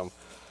out to him.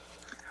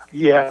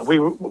 Yeah,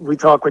 we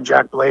talked with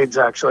Jack Blades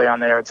actually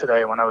on the air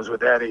today when I was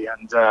with Eddie,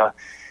 and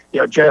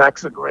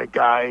Jack's a great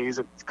guy. He's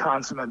a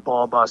consummate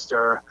ball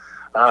buster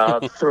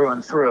through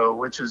and through,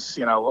 which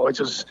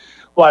is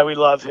why we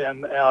love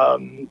him.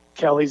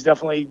 Kelly's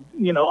definitely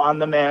on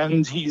the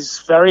mend.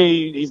 He's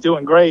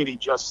doing great. He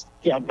just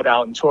can't get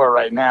out and tour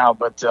right now,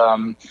 but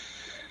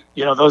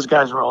those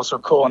guys were also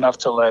cool enough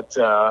to let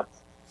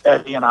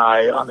Eddie and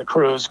I on the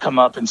cruise come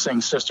up and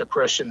sing Sister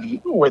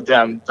Christian with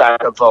them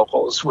backup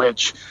vocals,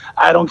 which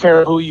I don't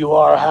care who you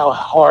are, how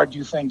hard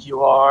you think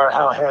you are,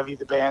 how heavy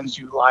the bands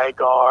you like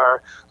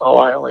are. Oh,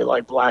 I only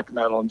like black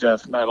metal and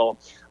death metal.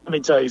 Let me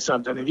tell you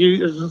something.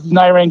 If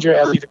Night Ranger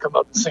asks you to come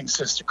up and sing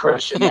Sister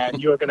Christian, man,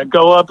 you're going to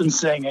go up and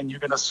sing and you're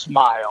going to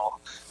smile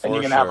and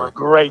you're going to have a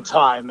great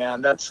time,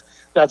 man. That's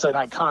an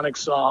iconic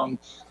song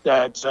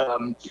that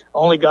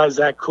only guys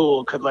that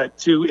cool could let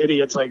two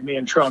idiots like me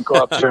and Trunk go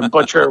up there and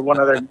butcher one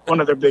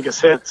of their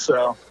biggest hits.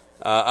 So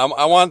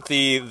I want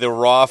the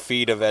raw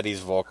feed of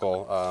Eddie's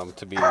vocal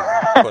to be put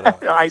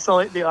out. the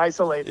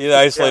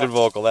isolated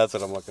vocal. That's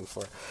what I'm looking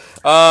for.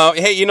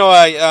 Hey,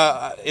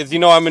 as you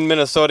know, I'm in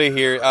Minnesota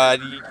here.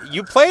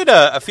 You played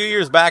a few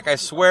years back. I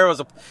swear it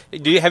was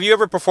have you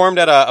ever performed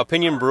at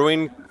Opinion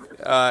Brewing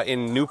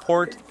in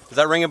Newport? Does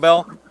that ring a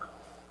bell?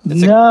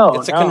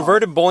 It's a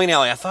converted bowling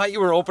alley. I thought you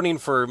were opening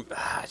for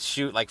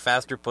like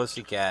Faster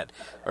Pussycat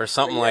or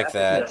something like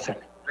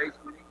that.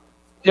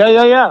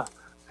 Yeah.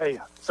 Hey,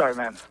 sorry,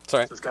 man.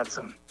 Sorry. Just got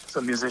some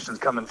musicians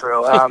coming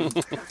through.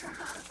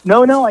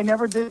 No, I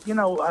never did.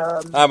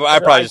 I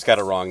probably just got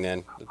it wrong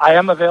then. I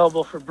am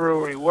available for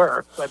brewery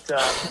work, but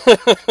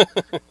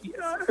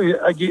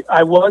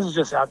I was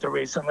just out there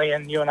recently,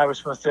 and you and I were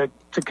supposed to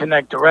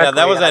connect directly. Yeah,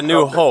 that was at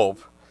New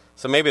Hope.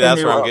 So maybe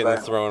that's where I'm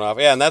getting thrown off.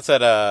 Yeah, and that's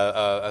at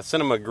a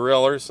Cinema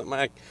Grill or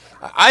something.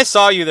 I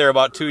saw you there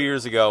about 2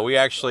 years ago. We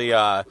actually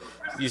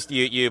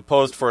you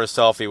posed for a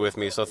selfie with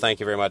me, so thank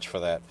you very much for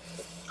that.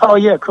 Oh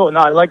yeah, cool. No,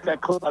 I like that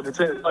club.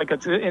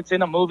 It's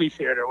in a movie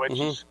theater,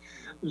 which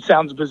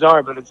sounds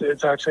bizarre, but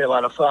it's actually a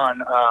lot of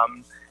fun.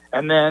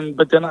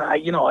 But then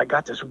I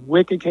got this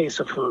wicked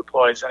case of food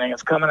poisoning.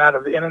 It's coming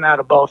in and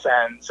out of both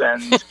ends,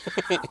 and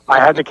I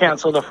had to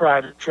cancel the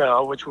Friday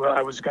show, which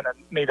I was going to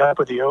meet up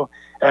with you.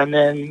 And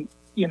then,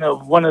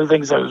 one of the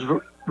things I was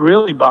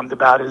really bummed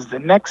about is the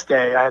next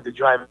day I had to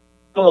drive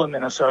to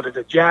Minnesota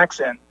to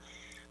Jackson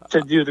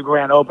to do the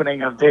grand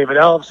opening of David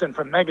Ellefson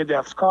from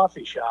Megadeth's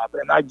coffee shop,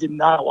 and I did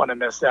not want to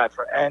miss that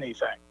for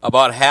anything.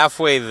 About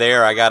halfway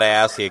there, I got to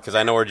ask you, because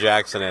I know where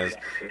Jackson is.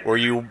 Were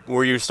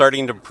you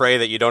starting to pray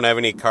that you don't have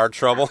any car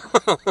trouble?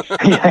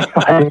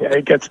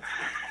 It gets.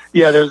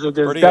 Yeah, there's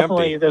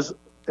definitely empty.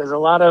 there's a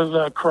lot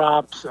of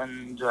crops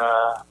and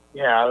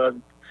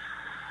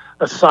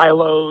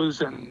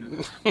silos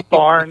and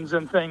barns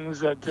and things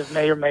that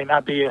may or may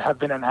not have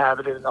been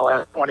inhabited in the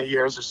last 20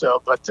 years or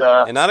so. But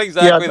and not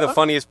exactly the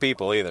funniest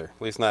people either,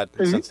 at least not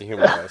sense of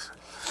humor wise.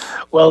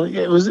 Well,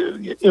 it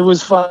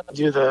was fun to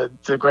do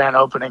the grand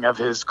opening of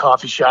his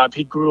coffee shop.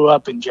 He grew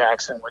up in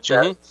Jackson, which,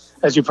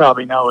 as you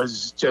probably know,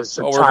 is just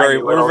a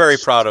tiny we're very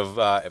proud of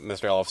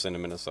Mr. Ellefson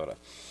in Minnesota.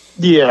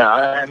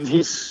 Yeah, and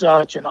he's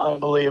such an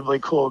unbelievably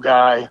cool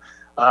guy.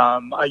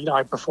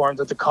 I performed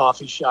at the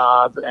coffee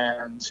shop,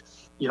 and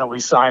we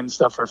signed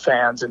stuff for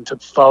fans and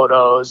took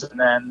photos, and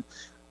then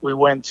we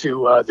went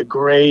to the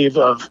grave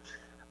of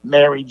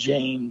Mary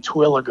Jane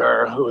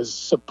Twilliger, who is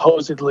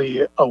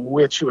supposedly a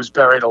witch who was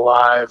buried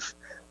alive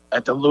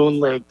at the Loon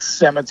Lake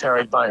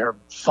Cemetery by her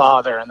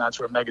father, and that's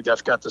where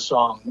Megadeth got the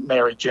song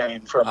Mary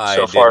Jane from.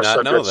 So Far,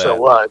 So Good, So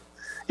What.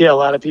 Yeah, a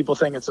lot of people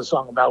think it's a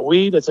song about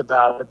weed. It's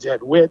about a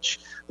dead witch.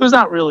 It was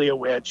not really a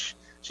witch.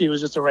 She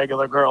was just a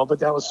regular girl, but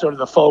that was sort of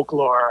the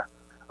folklore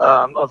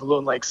of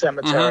Loon Lake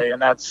Cemetery,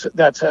 and that's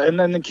and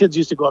then the kids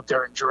used to go up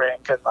there and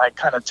drink and like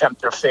kind of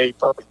tempt their fate,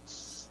 but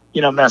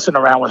messing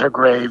around with her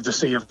grave to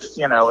see if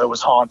it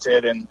was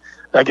haunted. And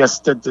I guess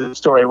the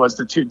story was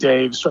the two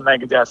Daves from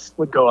Megadeth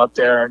would go up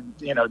there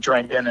and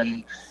drinking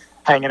and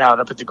hanging out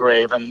up at the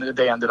grave, and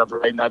they ended up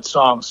writing that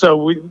song. So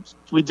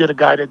we did a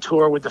guided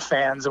tour with the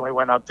fans, and we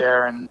went up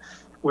there and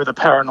with a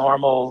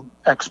paranormal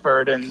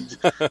expert, and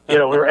we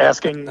were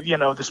asking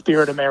the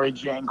spirit of Mary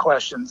Jane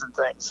questions and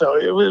things. So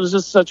it was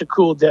just such a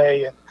cool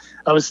day, and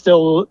I was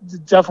still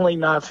definitely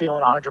not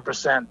feeling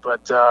 100%,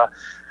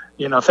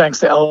 but thanks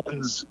to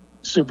Ellen's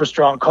super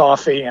strong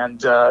coffee and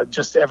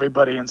just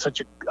everybody in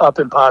such a up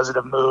and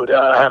positive mood,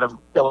 I had a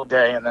killer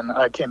day, and then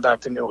I came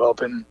back to New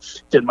Hope and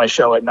did my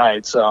show at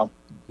night. So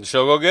the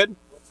show go good?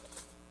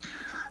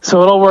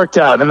 So it all worked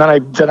out, and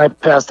then I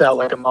passed out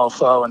like a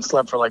mofo and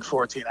slept for like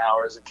 14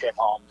 hours and came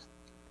home.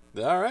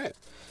 All right.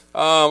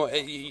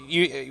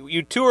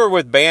 You tour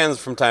with bands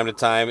from time to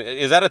time.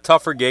 Is that a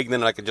tougher gig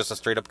than like just a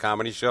straight up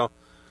comedy show?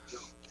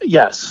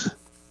 Yes,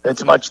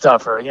 it's much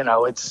tougher.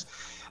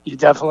 You're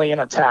definitely in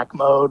attack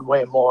mode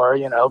way more.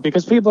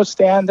 Because people are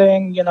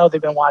standing.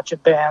 They've been watching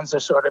bands. They're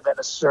sort of in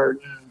a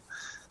certain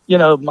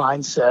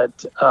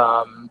mindset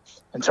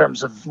in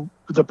terms of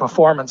the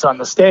performance on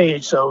the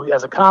stage. So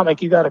as a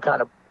comic, you got to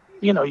kind of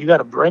you got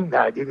to bring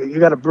that. You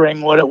got to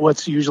bring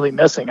what's usually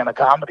missing in a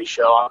comedy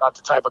show. I'm not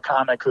the type of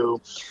comic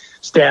who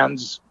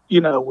stands,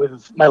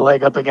 with my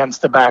leg up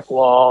against the back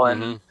wall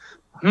and,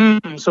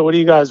 so what do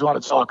you guys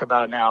want to talk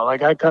about now?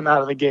 Like I come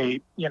out of the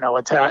gate,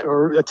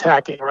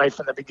 attacking right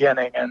from the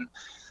beginning. And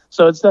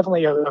so it's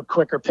definitely a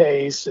quicker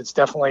pace. It's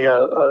definitely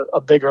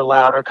a bigger,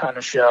 louder kind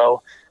of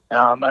show.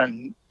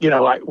 And,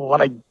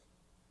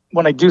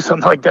 when I do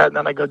something like that and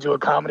then I go to a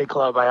comedy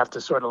club, I have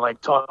to sort of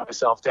like talk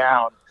myself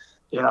down.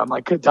 I'm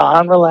like,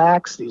 Don,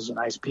 relax. These are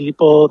nice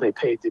people. They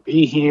paid to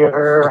be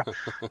here.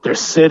 They're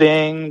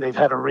sitting. They've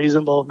had a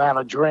reasonable amount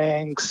of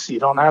drinks. You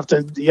don't have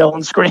to yell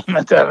and scream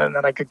at them. And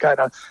then I could kind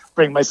of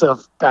bring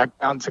myself back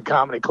down to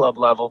comedy club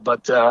level.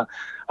 But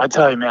I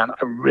tell you, man,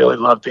 I really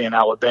love being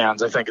out with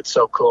bands. I think it's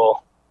so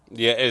cool.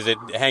 Yeah, is it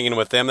hanging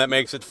with them that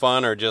makes it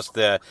fun, or just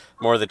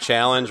more the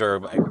challenge,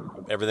 or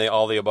everything,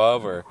 all the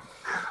above, or?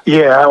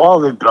 Yeah, all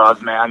the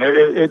above, man.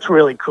 It's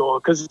really cool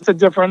because it's a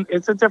different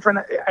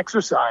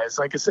exercise.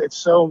 Like it's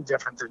so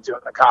different than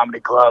doing a comedy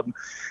club,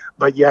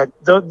 but yet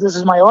this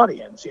is my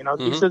audience.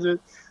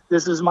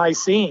 This is my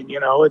scene.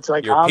 It's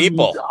like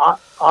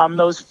I'm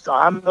those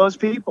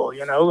people.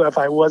 If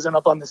I wasn't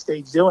up on the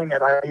stage doing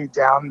it, I'd be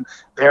down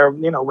there,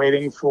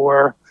 waiting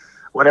for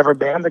whatever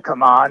band to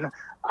come on.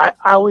 I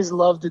always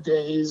loved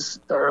the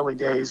early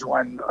days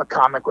when a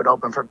comic would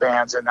open for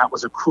bands, and that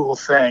was a cool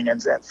thing. And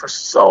then for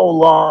so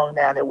long,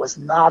 man, it was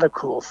not a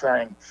cool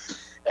thing.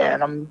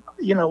 And I'm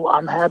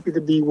happy to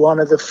be one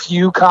of the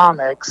few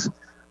comics,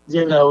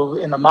 in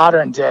the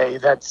modern day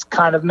that's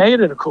kind of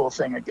made it a cool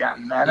thing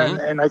again, man.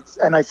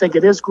 Mm-hmm. And I think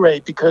it is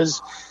great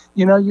because,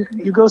 you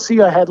go see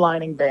a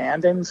headlining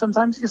band, and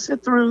sometimes you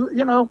sit through,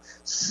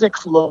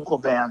 6 local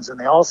bands, and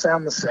they all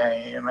sound the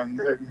same,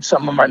 and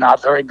some of them are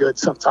not very good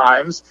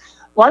sometimes.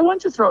 Why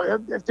wouldn't you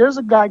if there's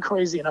a guy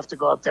crazy enough to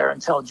go up there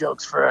and tell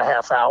jokes for a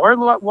half hour,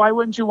 why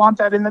wouldn't you want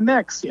that in the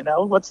mix?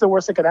 What's the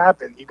worst that could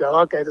happen? You go,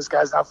 okay, this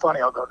guy's not funny,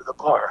 I'll go to the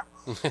bar.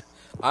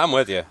 I'm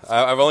with you.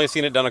 I've only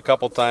seen it done a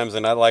couple times,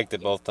 and I liked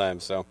it both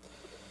times. So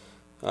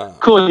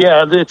cool.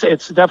 Yeah,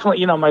 it's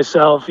definitely,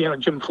 myself,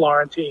 Jim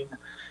Florentine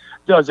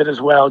does it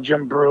as well.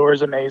 Jim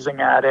Brewer's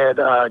amazing at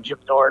it. Jim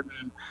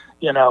Norton,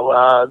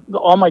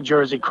 all my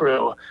Jersey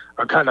crew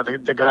are kind of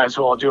the guys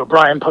who all do it.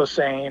 Brian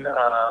Posehn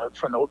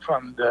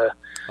from the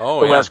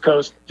West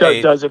Coast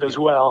does it as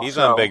well. He's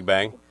on Big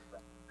Bang.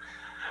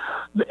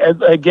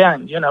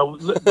 Again,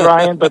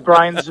 Brian, but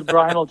Brian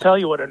will tell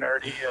you what a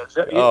nerd he is.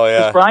 Oh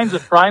yeah, Brian's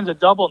a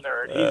double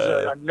nerd. He's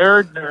a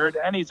nerd,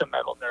 and he's a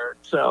metal nerd.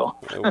 So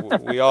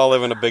we all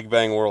live in a Big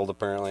Bang world,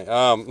 apparently.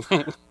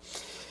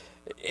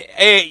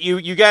 Hey,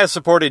 you guys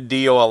supported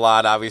Dio a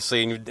lot,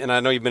 obviously, and I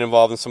know you've been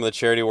involved in some of the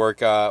charity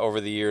work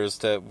over the years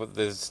with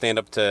the stand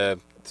up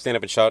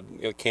and shout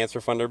cancer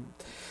funder.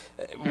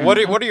 What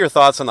are your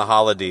thoughts on the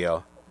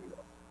holodio?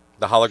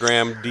 The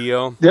hologram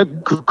Dio? Yeah,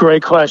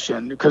 great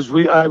question, because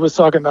I was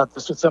talking about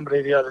this with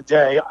somebody the other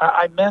day.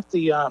 I met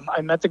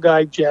the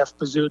guy Jeff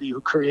Pizzuti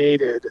who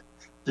created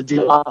the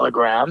Dio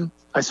hologram.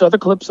 I saw the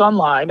clips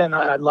online and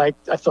I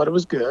thought it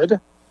was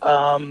good.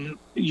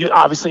 You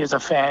obviously, as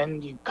a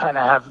fan, you kind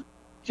of have,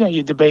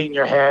 you debate in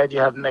your head, you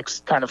have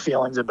mixed kind of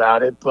feelings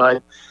about it,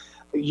 but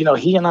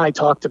he and I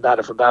talked about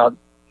it for about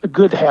a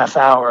good half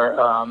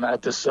hour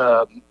at this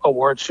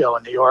award show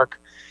in New York.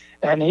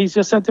 And he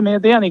just said to me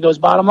at the end, he goes,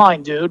 "Bottom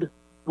line, dude,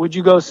 would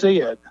you go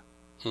see it?"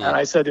 And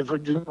I said, "If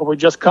we're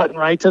just cutting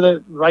right to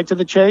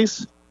the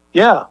chase,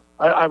 yeah,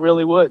 I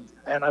really would,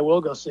 and I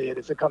will go see it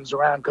if it comes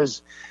around,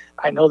 because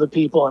I know the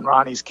people in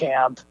Ronnie's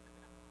camp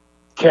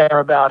care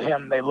about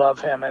him, they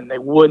love him, and they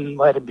wouldn't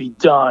let it be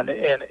done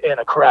in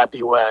a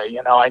crappy way.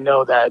 I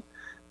know that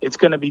it's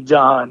going to be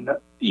done.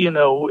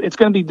 It's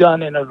going to be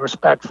done in a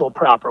respectful,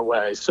 proper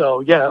way. So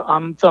yeah,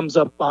 I'm thumbs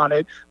up on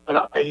it.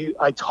 But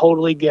I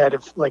totally get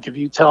if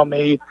you tell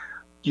me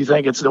you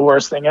think it's the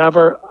worst thing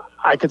ever,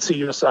 I could see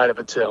your side of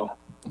it too.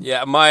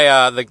 Yeah,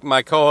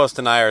 my co-host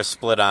and I are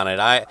split on it.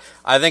 I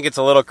think it's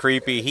a little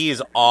creepy.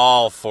 He's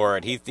all for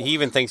it. He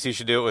even thinks you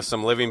should do it with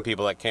some living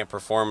people that can't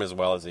perform as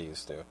well as he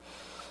used to.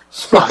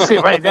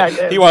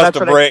 He wants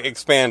to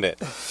expand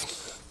it.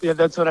 Yeah,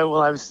 that's what I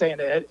was saying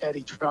to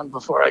Eddie Trunk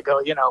before I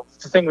go.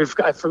 The thing I was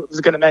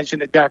going to mention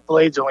to Jack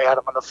Blades when we had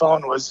him on the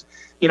phone was,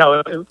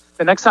 the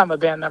next time a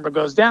band member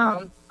goes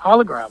down,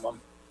 hologram him.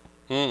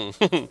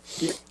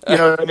 You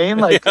know what I mean?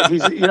 Like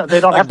they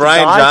don't have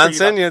Brian to die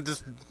Johnson. you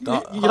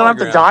don't have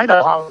to die to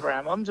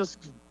hologram him. Just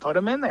put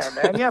him in there,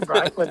 man. Yeah,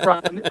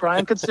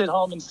 Brian could sit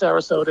home in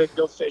Sarasota and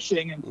go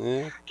fishing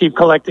and keep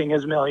collecting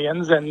his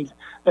millions, and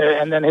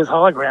then his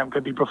hologram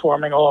could be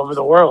performing all over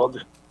the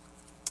world.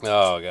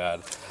 Oh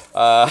God.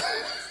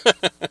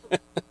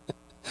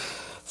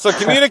 So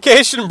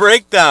Communication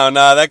Breakdown,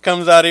 that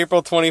comes out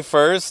April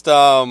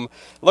 21st.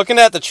 Looking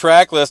at the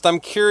track list, I'm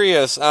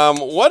curious,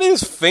 what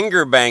is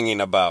finger banging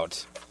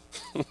about?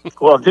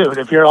 Well, dude,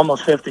 if you're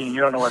almost 50 and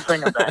you don't know what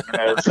finger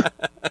banging is,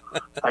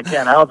 I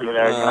can't help you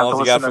there. You have to all you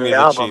listen got to for me the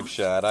is a album. cheap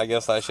shot. I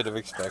guess I should have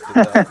expected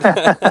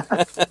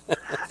that.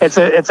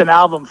 It's an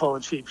album full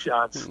of cheap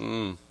shots.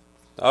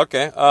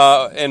 Okay.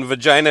 And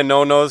Vagina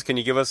No-Nos, can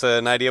you give us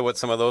an idea what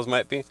some of those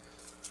might be?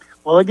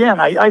 Well, again,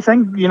 I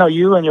think,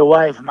 you and your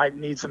wife might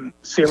need some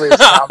serious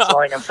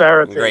counseling and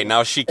therapy. Great.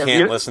 Now she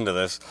can't listen to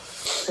this.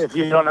 If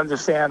you don't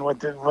understand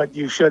what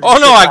you should. Oh,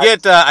 no, I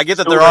get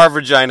that there are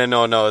vagina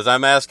no-nos.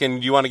 I'm asking,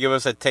 do you want to give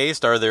us a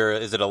taste?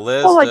 Is it a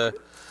list?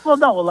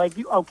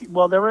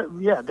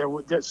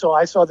 So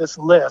I saw this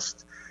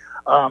list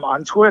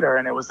on Twitter,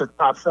 and it was the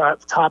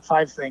top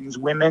five things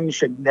women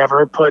should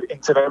never put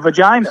into their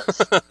vaginas.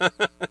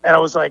 And I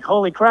was like,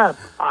 holy crap,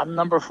 I'm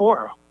number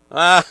 4.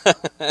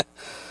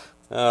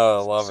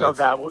 Oh, love it. So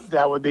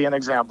that would be an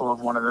example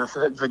of one of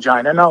the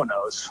vagina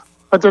no-nos.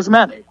 But there's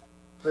many.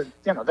 But,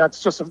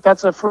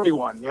 that's a free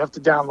one. You have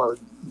to download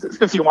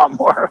if you want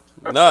more.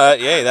 No,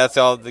 that's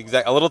all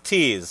exact. A little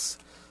tease.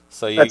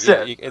 So you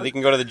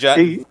can go to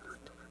the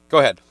go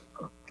ahead.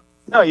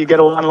 No, you get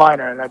a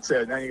one-liner and that's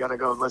it. Then you got to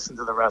go listen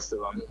to the rest of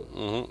them.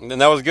 Mm-hmm.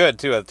 And that was good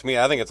too. To me,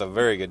 I think it's a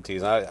very good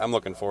tease. I'm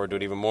looking forward to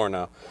it even more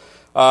now.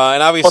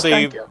 And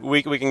obviously,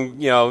 we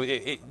can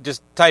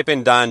just type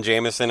in Don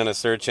Jamieson in a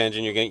search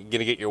engine. You're going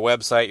to get your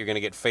website. You're going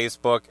to get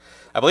Facebook.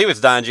 I believe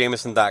it's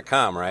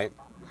donjamieson.com, right?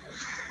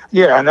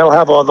 Yeah, and they'll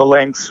have all the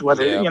links.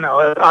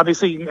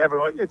 Obviously,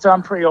 everyone, it's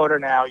on pre-order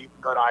now. You can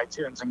go to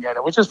iTunes and get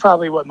it, which is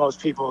probably what most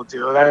people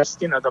do. That's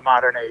the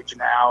modern age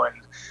now,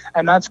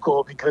 and that's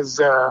cool because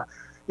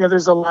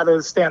there's a lot of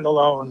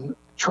standalone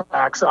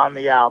tracks on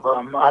the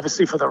album,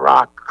 obviously for the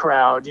rock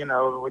crowd,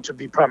 which would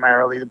be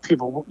primarily the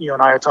people you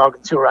and I are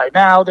talking to right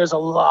now. There's a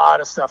lot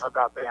of stuff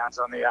about bands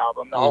on the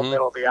album. The whole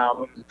middle of the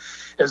album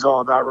is all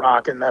about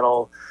rock and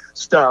metal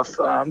stuff.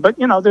 But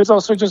there's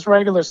also just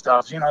regular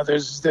stuff.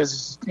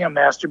 There's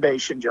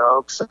masturbation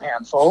jokes, a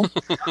handful.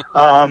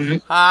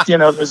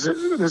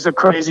 There's a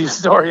crazy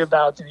story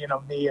about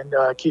me and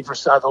Kiefer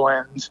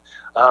Sutherland,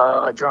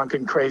 a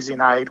drunken crazy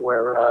night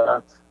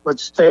where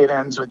let's say it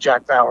ends with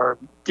Jack Bauer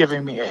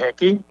giving me a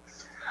hickey.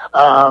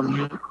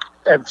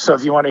 And so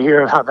if you want to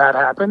hear how that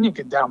happened, you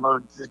can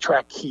download the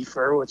track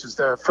Kiefer, which is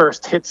the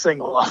first hit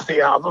single off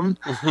the album.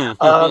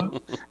 And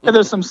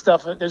there's some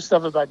stuff. There's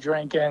stuff about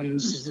drinking.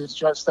 There's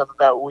just stuff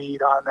about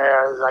weed on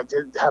there. I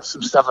did have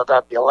some stuff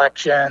about the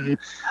election.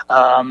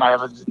 I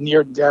have a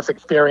near-death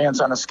experience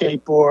on a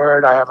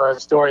skateboard. I have a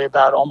story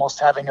about almost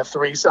having a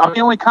threesome. I'm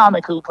the only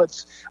comic who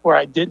puts where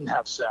I didn't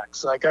have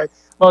sex.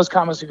 Most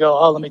comics who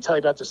go, let me tell you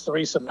about this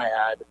threesome I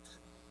had.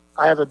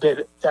 I have a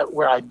bit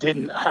where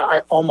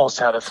I almost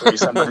had a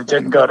threesome, but it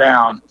didn't go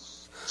down.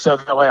 So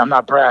that way I'm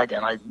not bragging.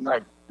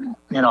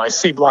 I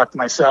C-blocked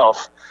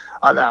myself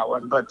on that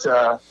one. But,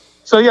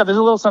 there's a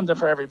little something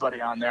for everybody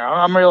on there.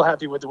 I'm real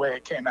happy with the way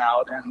it came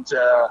out. And,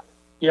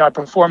 I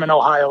perform in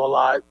Ohio a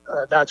lot.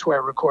 That's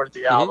where I recorded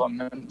the album.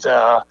 And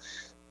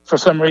for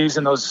some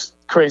reason, those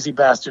crazy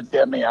bastards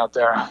get me out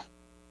there.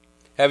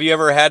 Have you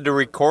ever had to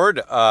record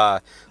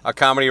a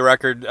comedy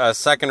record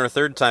second or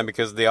third time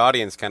because the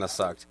audience kind of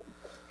sucked?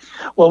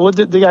 Well, what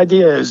the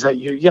idea is that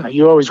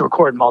you always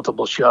record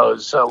multiple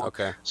shows. So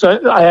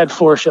I had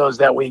 4 shows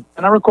that week,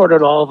 and I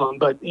recorded all of them.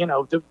 But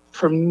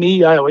for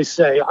me, I always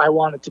say I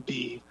want it to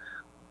be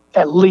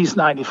at least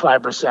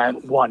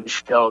 95% one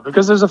show,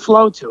 because there's a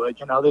flow to it.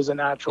 There's a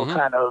natural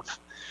kind of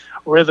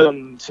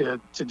rhythm to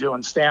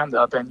doing stand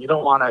up, and you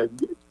don't want to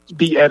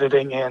be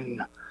editing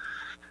in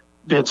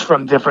bits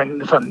from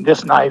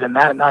this night and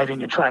that night, and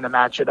you're trying to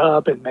match it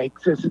up and make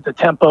the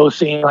tempo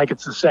seem like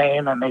it's the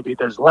same, and maybe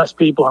there's less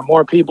people or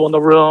more people in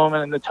the room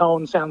and the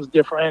tone sounds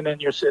different,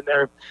 and you're sitting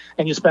there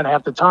and you spend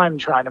half the time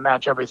trying to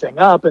match everything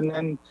up, and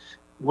then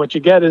what you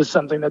get is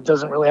something that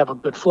doesn't really have a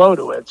good flow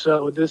to it.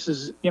 So this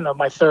is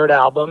my 3rd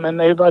album, and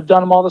I've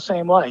done them all the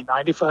same way,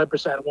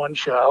 95% one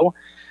show,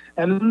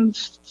 and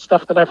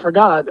stuff that I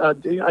forgot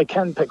I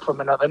can pick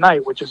from another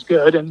night, which is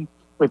good, and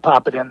we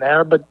pop it in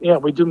there. But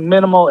we do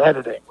minimal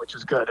editing, which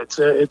is good.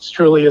 It's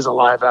truly is a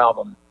live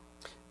album.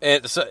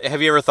 And so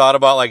have you ever thought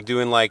about like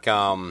doing like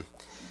like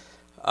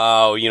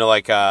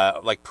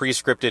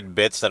pre-scripted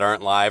bits that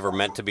aren't live or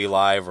meant to be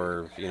live,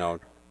 or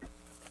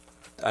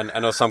I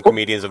know some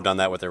comedians have done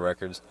that with their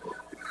records.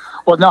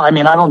 Well, no, I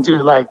mean, I don't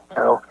do like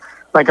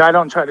I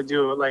don't try to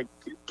do like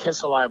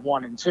Kiss Alive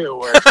 1 and 2,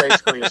 where it's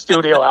basically a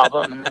studio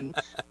album, and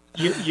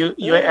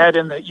you add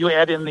in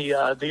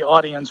the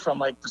audience from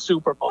like the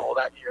Super Bowl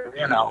that year,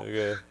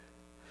 Okay.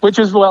 Which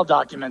is well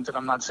documented.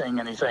 I'm not saying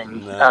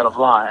anything out of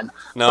line.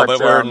 No, but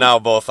we're now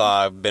both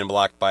been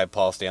blocked by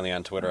Paul Stanley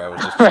on Twitter. I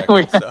was just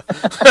checking.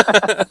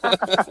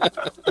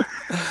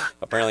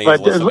 Apparently he's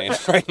listening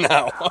right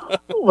now.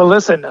 Well,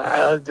 listen,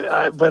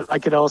 but I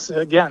could also,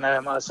 again,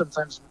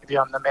 sometimes maybe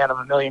I'm the man of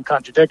a million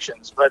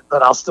contradictions, but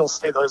I'll still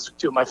say those are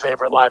 2 of my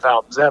favorite live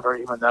albums ever,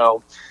 even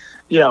though,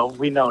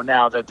 we know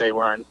now that they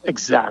weren't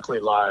exactly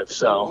live.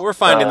 So we're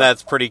finding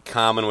that's pretty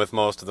common with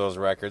most of those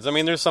records. I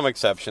mean, there's some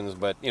exceptions,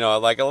 but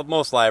like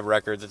most live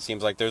records, it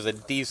seems like there's a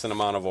decent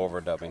amount of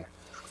overdubbing.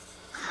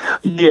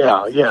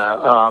 Yeah.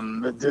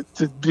 The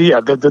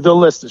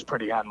list is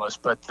pretty endless,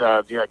 but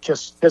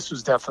Kiss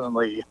was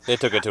definitely, they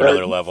took it to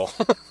another level.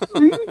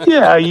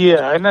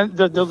 yeah, and then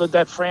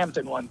that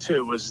Frampton one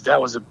too was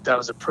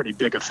a pretty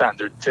big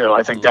offender too.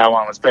 I think that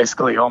one was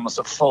basically almost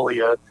a fully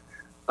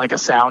like a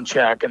sound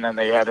check, and then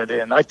they added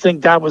in. I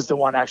think that was the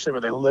one actually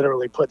where they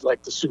literally put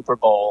like the Super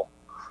Bowl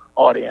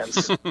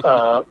audience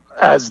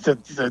as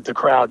the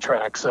crowd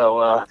track.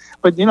 So,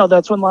 but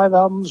that's when live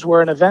albums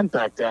were an event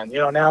back then.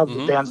 Now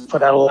the bands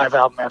put out a live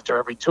album after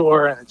every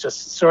tour, and it's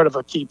just sort of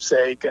a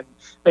keepsake. And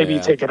maybe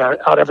you take it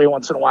out every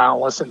once in a while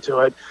and listen to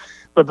it.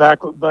 But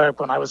back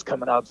when I was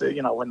coming up,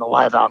 when the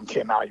live album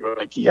came out, you were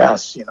like,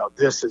 yes,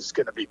 this is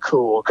going to be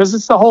cool, because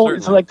it's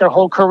it's like their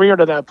whole career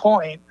to that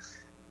point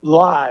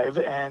live,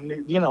 and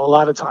a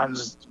lot of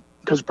times,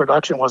 because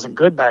production wasn't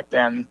good back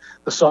then,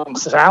 the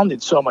songs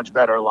sounded so much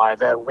better live.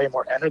 They had way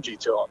more energy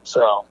to them.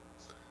 So,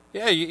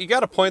 yeah, you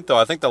got a point though.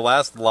 I think the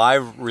last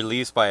live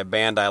release by a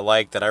band I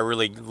liked that I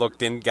really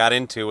got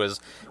into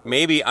was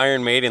maybe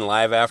Iron Maiden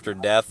Live After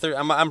Death.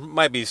 I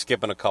might be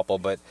skipping a couple,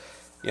 but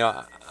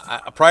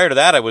prior to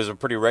that, it was a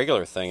pretty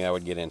regular thing I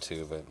would get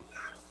into. But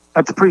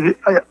that's pretty.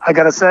 I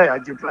gotta say, I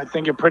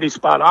think you're pretty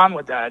spot on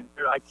with that.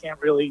 I can't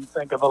really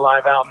think of a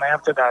live album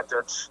after that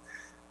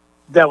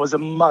that was a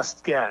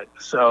must get.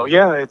 So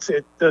yeah,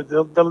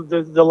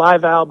 the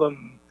live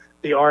album,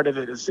 the art of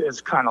it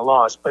is kind of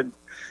lost. But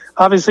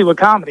obviously with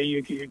comedy,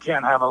 you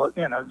can't have I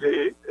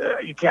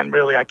can't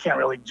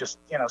really just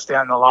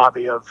stand in the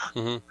lobby of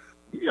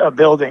a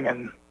building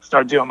and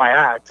start doing my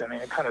act. I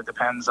mean, it kind of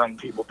depends on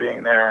people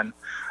being there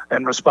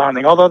and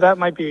responding. Although that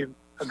might be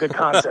a good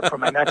concept for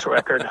my next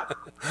record.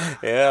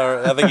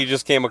 Yeah, I think you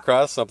just came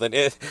across something.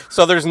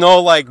 So there's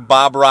no like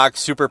Bob Rock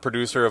super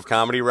producer of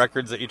comedy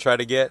records that you try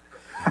to get?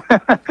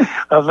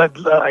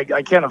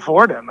 I can't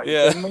afford him.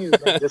 Yeah.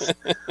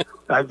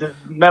 The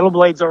Metal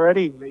Blade's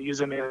already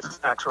using me as a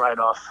tax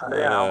write-off.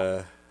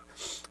 Yeah,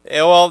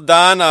 well,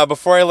 Don,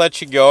 before I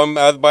let you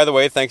go, by the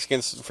way, thanks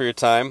again for your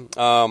time.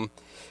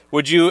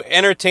 Would you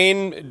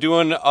entertain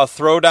doing a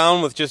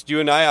throwdown with just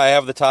you and I? I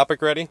have the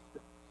topic ready.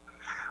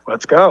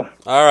 Let's go.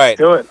 All right.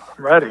 Do it.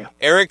 I'm ready.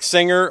 Eric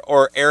Singer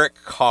or Eric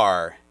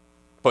Carr?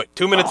 Put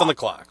 2 minutes on the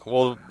clock.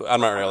 Well,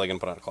 I'm not really going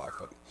to put on the clock.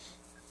 But.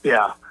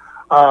 Yeah.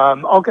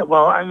 Okay,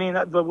 well, I mean,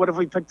 but what if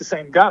we pick the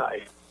same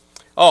guy?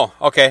 Oh,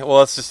 okay. Well,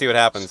 let's just see what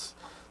happens.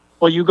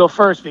 Well, you go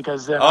first,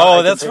 because then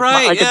that's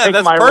right.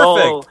 That's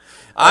perfect.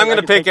 I'm going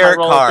to pick Eric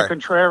Carr. The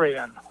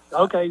contrarian.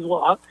 Okay,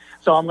 well,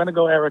 so I'm going to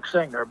go Eric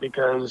Singer,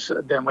 because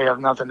then we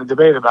have nothing to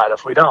debate about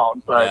if we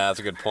don't. But yeah, that's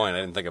a good point. I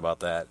didn't think about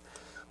that.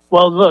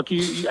 Well, look,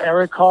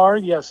 Eric Carr,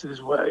 yes,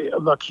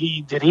 look,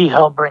 he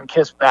helped bring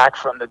Kiss back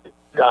from the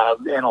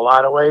in a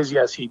lot of ways.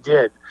 Yes, he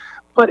did.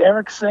 But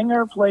Eric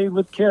Singer played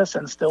with Kiss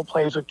and still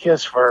plays with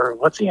Kiss for,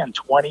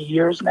 20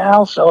 years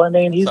now? So, I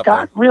mean, he's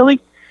got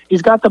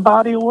the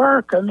body of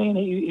work. I mean,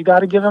 you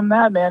got to give him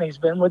that, man. He's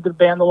been with the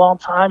band a long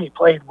time. He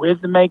played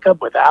with the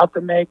makeup, without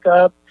the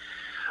makeup.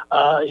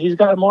 he's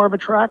got more of a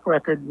track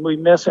record. We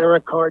miss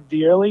Eric Carr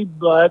dearly,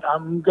 but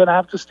I'm going to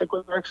have to stick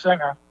with Eric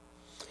Singer.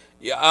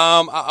 Yeah,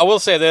 I will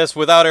say this.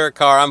 Without Eric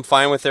Carr, I'm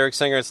fine with Eric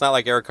Singer. It's not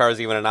like Eric Carr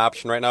is even an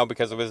option right now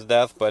because of his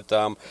death, but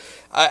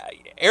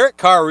Eric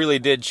Carr really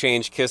did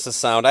change Kiss's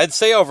sound. I'd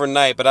say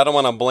overnight, but I don't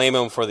want to blame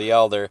him for the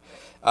elder.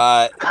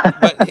 But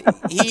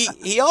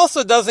he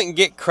also doesn't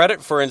get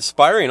credit for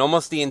inspiring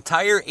almost the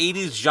entire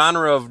 80s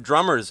genre of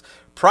drummers.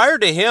 Prior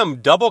to him,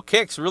 double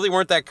kicks really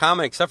weren't that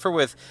common, except for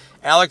with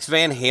Alex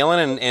Van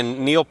Halen and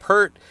Neil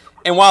Peart.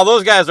 And while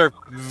those guys are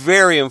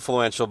very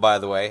influential, by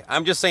the way,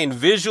 I'm just saying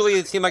visually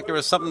it seemed like there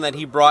was something that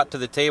he brought to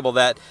the table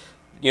that,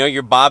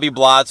 your Bobby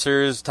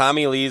Blotzers,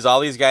 Tommy Lees, all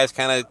these guys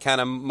kind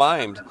of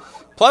mimed.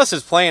 Plus,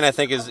 his playing, I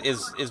think,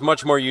 is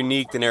much more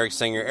unique than Eric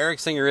Singer. Eric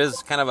Singer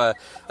is kind of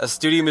a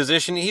studio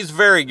musician. He's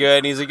very good,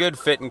 and he's a good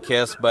fit in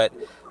Kiss, but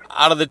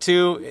out of the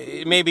two,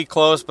 it may be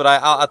close, but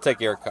I'll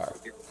take Eric Carr.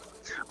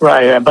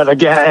 Right, but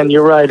again, and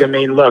you're right. I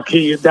mean, look,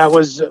 that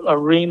was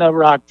arena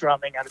rock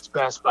drumming at its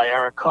best by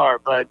Eric Carr,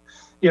 but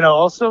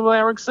also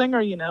Eric Singer,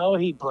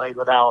 he played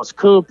with Alice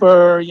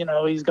Cooper.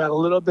 He's got a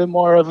little bit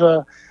more of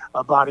a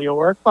body of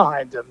work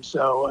behind him.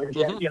 So,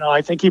 again,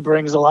 I think he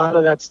brings a lot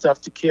of that stuff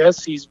to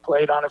Kiss. He's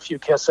played on a few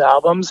Kiss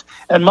albums.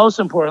 And most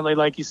importantly,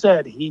 like you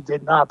said, he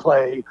did not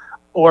play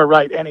or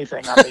write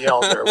anything on The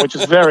Elder, which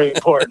is very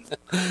important.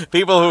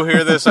 People who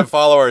hear this and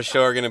follow our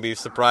show are going to be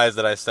surprised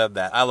that I said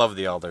that. I love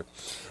The Elder.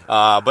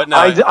 But no,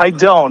 I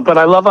don't, but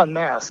I love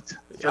Unmasked.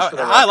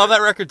 I love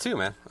that record too,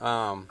 man.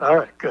 All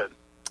right, good.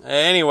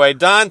 Anyway,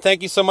 Don,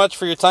 thank you so much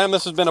for your time.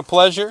 This has been a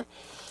pleasure.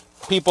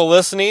 People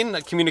listening,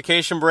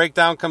 Communication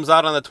Breakdown comes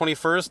out on the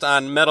 21st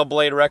on Metal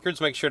Blade Records.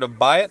 Make sure to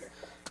buy it.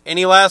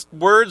 Any last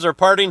words or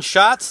parting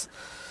shots?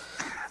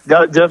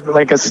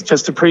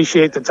 Just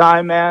appreciate the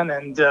time, man.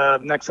 And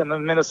next time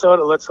in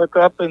Minnesota, let's hook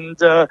up and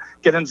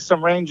get into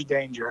some range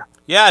danger.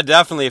 Yeah,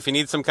 definitely. If you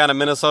need some kind of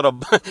Minnesota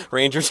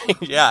Rangers,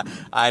 yeah,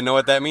 I know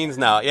what that means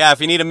now. Yeah, if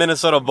you need a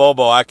Minnesota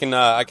Bobo, I can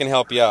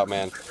help you out,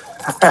 man.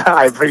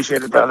 I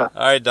appreciate it, brother.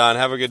 All right, Don.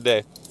 Have a good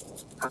day.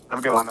 Have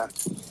a good one, man.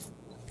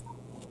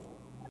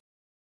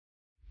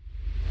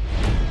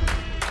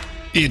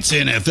 It's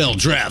NFL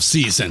draft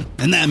season,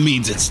 and that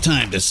means it's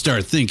time to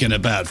start thinking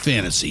about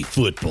fantasy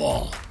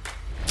football.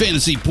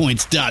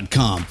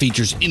 FantasyPoints.com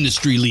features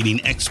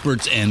industry-leading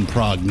experts and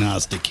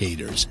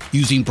prognosticators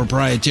using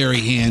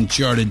proprietary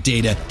hand-charted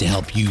data to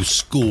help you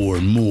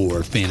score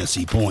more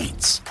fantasy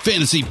points.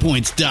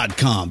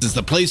 FantasyPoints.com is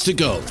the place to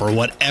go for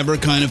whatever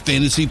kind of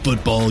fantasy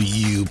football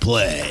you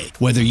play.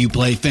 Whether you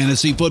play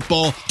fantasy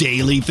football,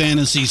 daily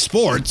fantasy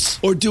sports,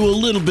 or do a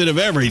little bit of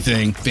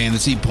everything,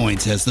 Fantasy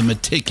Points has the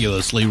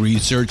meticulously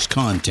researched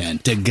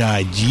content to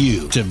guide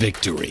you to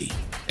victory.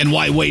 And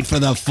why wait for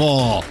the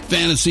fall?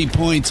 Fantasy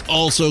Points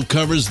also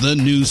covers the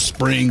new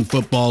spring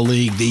football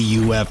league, the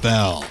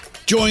UFL.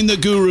 Join the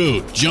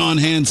guru, John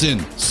Hansen,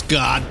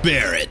 Scott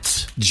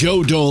Barrett,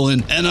 Joe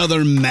Dolan, and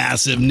other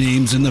massive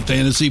names in the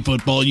fantasy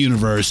football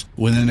universe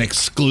with an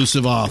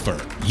exclusive offer.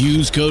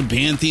 Use code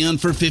Pantheon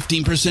for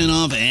 15%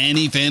 off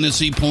any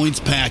Fantasy Points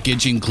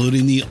package,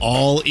 including the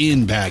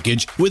all-in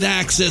package, with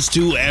access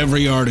to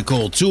every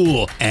article,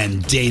 tool,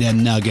 and data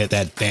nugget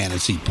that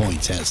Fantasy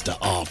Points has to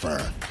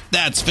offer.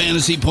 That's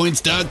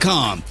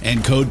FantasyPoints.com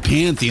and code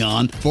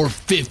Pantheon for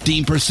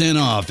 15%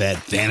 off at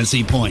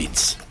Fantasy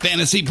Points.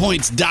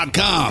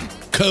 FantasyPoints.com,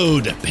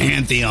 code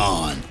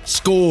Pantheon.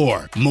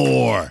 Score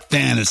more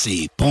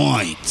fantasy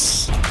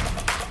points.